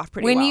shake it off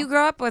pretty well. well. When you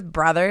grow up with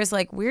brothers,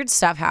 like weird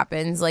stuff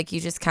happens. Like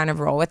you just kind of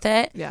roll with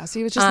it. Yeah. So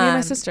it was just me and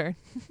my sister.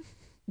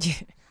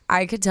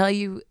 I could tell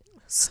you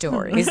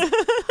stories.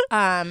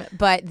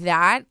 But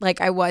that,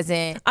 like, I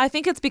wasn't. I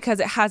think it's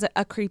because it has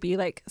a creepy,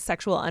 like,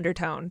 sexual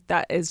undertone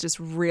that is just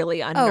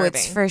really unnerving. Oh,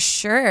 it's for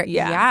sure.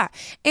 Yeah.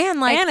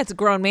 And like, and it's a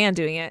grown man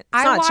doing it.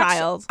 It's not a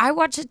child. I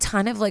watch a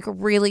ton of like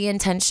really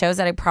intense shows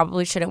that I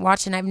probably shouldn't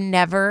watch, and I've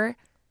never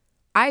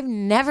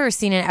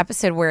seen an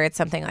episode where it's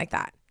something like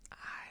that.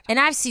 And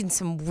I've seen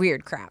some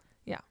weird crap.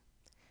 Yeah.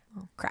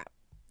 Oh, crap.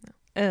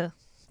 Ugh.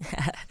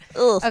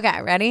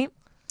 Okay, ready?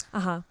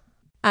 Uh-huh.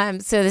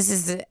 So this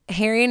is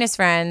Harry and his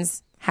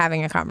friends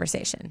having a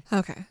conversation.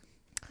 Okay.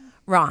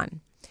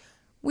 Ron,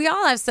 we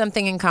all have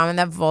something in common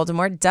that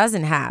Voldemort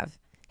doesn't have.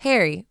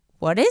 Harry,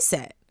 what is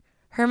it?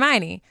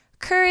 Hermione,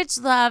 courage,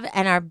 love,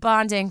 and our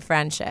bonding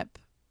friendship.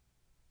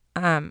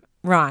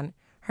 Ron,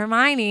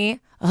 Hermione,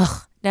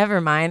 never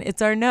mind,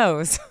 it's our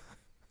nose.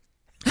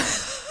 I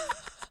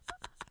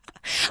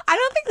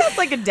don't think that's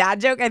like a dad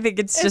joke. I think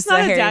it's just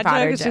not a Harry dad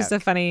Potter joke. It's just a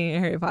funny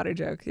Harry Potter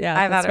joke. Yeah,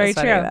 I that's thought it very was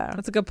funny, true. though.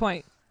 That's a good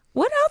point.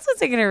 What else was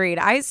I going to read?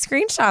 I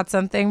screenshot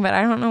something, but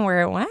I don't know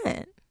where it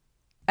went.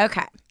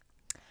 Okay.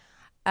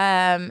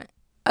 A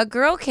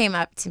girl came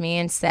up to me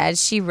and said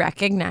she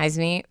recognized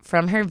me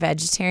from her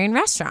vegetarian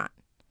restaurant.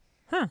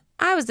 Huh.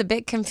 I was a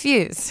bit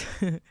confused.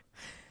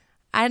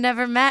 I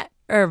never met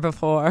her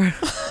before.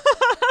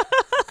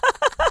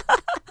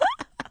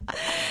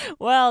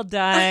 Well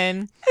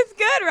done. It's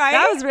good, right?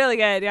 That was really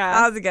good. Yeah.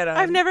 That was a good one.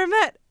 I've never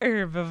met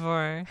her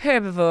before. my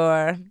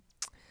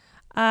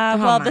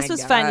Well, this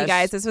was fun, you gosh.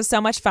 guys. This was so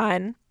much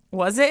fun.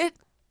 Was it?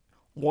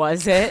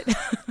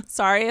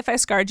 Sorry if I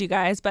scarred you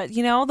guys, but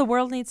you know, the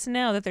world needs to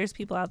know that there's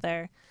people out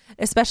there,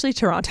 especially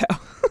Toronto.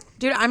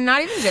 Dude, I'm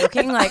not even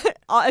joking. Like,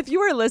 if you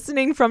are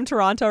listening from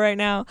Toronto right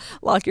now,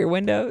 lock your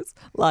windows,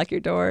 lock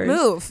your doors,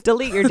 move,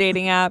 delete your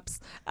dating apps.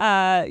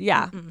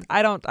 Yeah,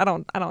 I don't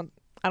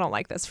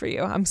like this for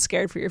you. I'm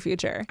scared for your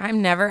future.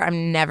 I'm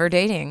never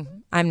dating.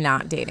 I'm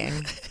not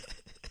dating.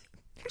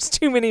 There's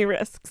too many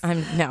risks.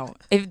 No.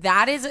 If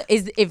that is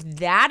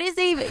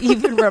a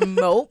even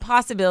remote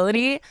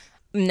possibility,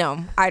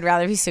 no. I'd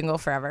rather be single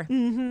forever.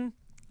 Mm-hmm.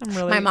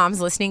 My mom's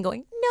listening,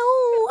 going,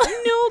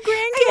 no,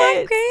 grandkids.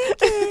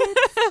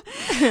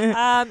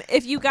 grandkids.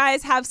 If you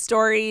guys have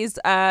stories,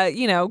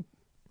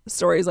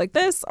 stories like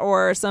this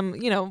or some,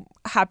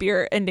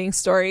 happier ending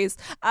stories,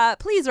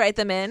 please write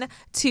them in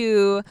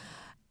to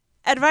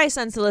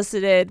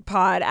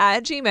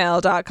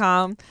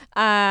adviceunsolicitedpod@gmail.com.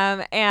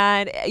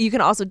 And you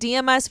can also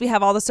DM us. We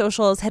have all the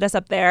socials. Hit us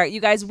up there.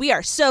 You guys, we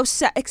are so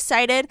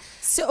excited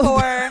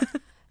for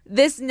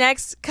this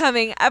next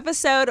coming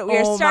episode. We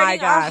are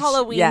starting our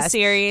Halloween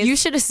series. You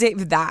should have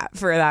saved that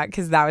for that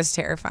because that was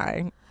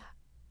terrifying.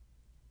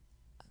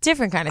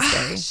 Different kind of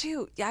story.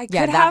 Shoot. Yeah, I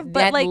could have,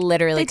 but that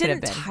literally they could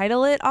have didn't been.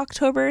 title it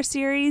October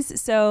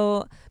series,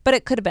 so, but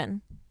it could have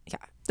been. Yeah.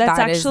 That's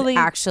that actually is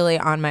actually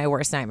on my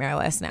worst nightmare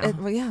list now.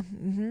 Yeah.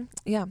 Mm-hmm.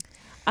 Yeah.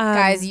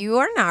 Guys, you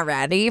are not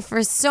ready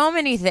for so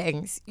many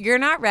things. You're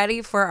not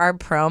ready for our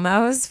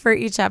promos for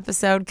each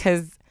episode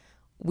because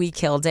we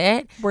killed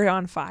it. We're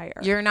on fire.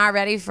 You're not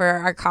ready for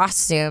our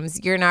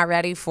costumes. You're not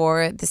ready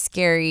for the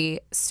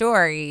scary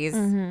stories.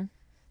 Mm-hmm.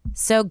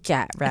 So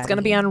get ready. It's going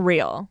to be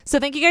unreal. So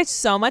thank you guys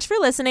so much for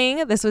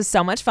listening. This was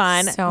so much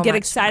fun. Get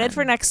excited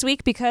for next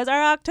week because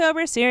our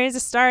October series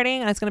is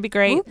starting and it's going to be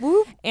great. Whoop,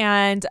 whoop.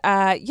 And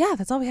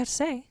that's all we have to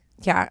say.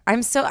 Yeah,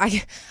 I'm not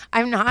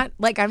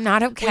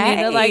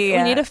okay.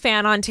 We need a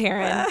fan on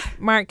Taryn.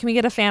 Mark, can we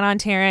get a fan on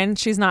Taryn?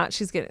 It's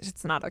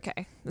not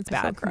okay. It's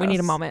bad. We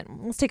need a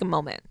moment. Let's take a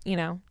moment,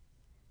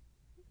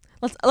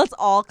 Let's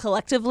all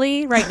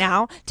collectively right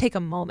now take a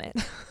moment.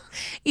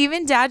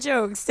 Even dad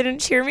jokes didn't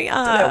cheer me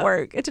up.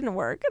 It didn't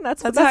work. And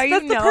that's how you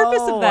the know.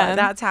 purpose of them.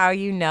 That's how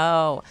you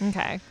know.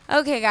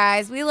 Okay,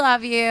 guys, we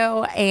love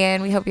you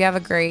and we hope you have a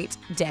great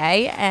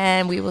day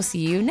and we will see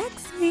you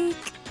next week.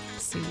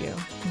 See you.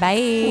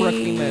 Bye.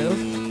 Rookie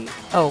move.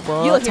 Oh,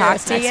 we'll talk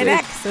to you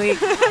next week.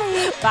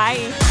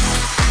 Bye.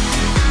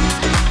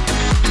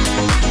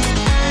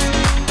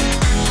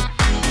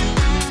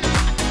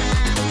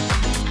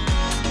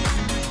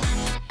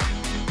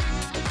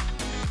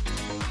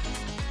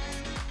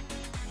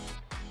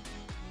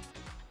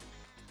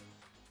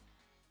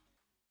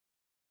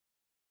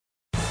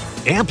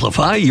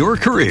 Amplify your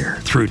career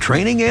through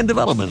training and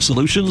development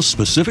solutions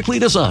specifically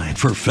designed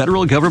for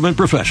federal government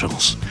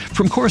professionals.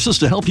 From courses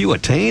to help you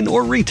attain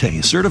or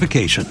retain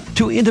certification,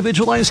 to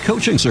individualized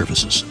coaching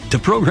services, to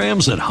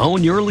programs that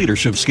hone your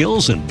leadership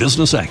skills and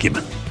business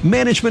acumen,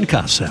 Management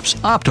Concepts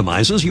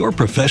optimizes your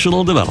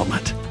professional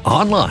development.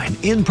 Online,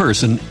 in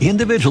person,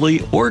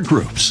 individually, or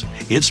groups,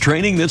 it's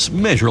training that's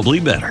measurably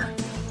better.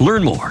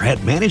 Learn more at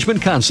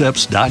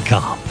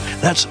managementconcepts.com.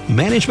 That's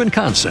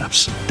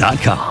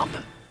managementconcepts.com.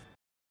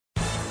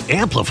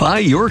 Amplify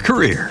your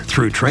career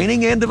through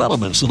training and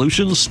development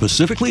solutions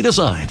specifically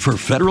designed for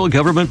federal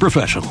government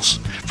professionals.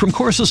 From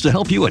courses to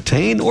help you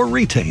attain or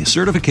retain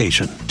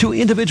certification, to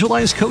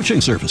individualized coaching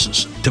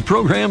services, to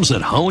programs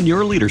that hone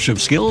your leadership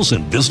skills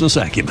and business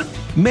acumen,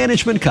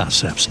 Management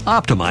Concepts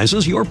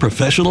optimizes your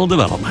professional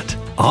development.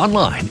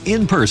 Online,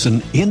 in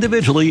person,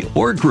 individually,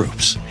 or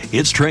groups,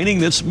 it's training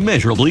that's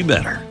measurably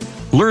better.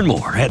 Learn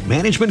more at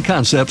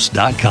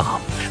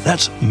managementconcepts.com.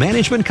 That's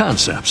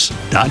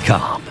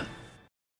managementconcepts.com.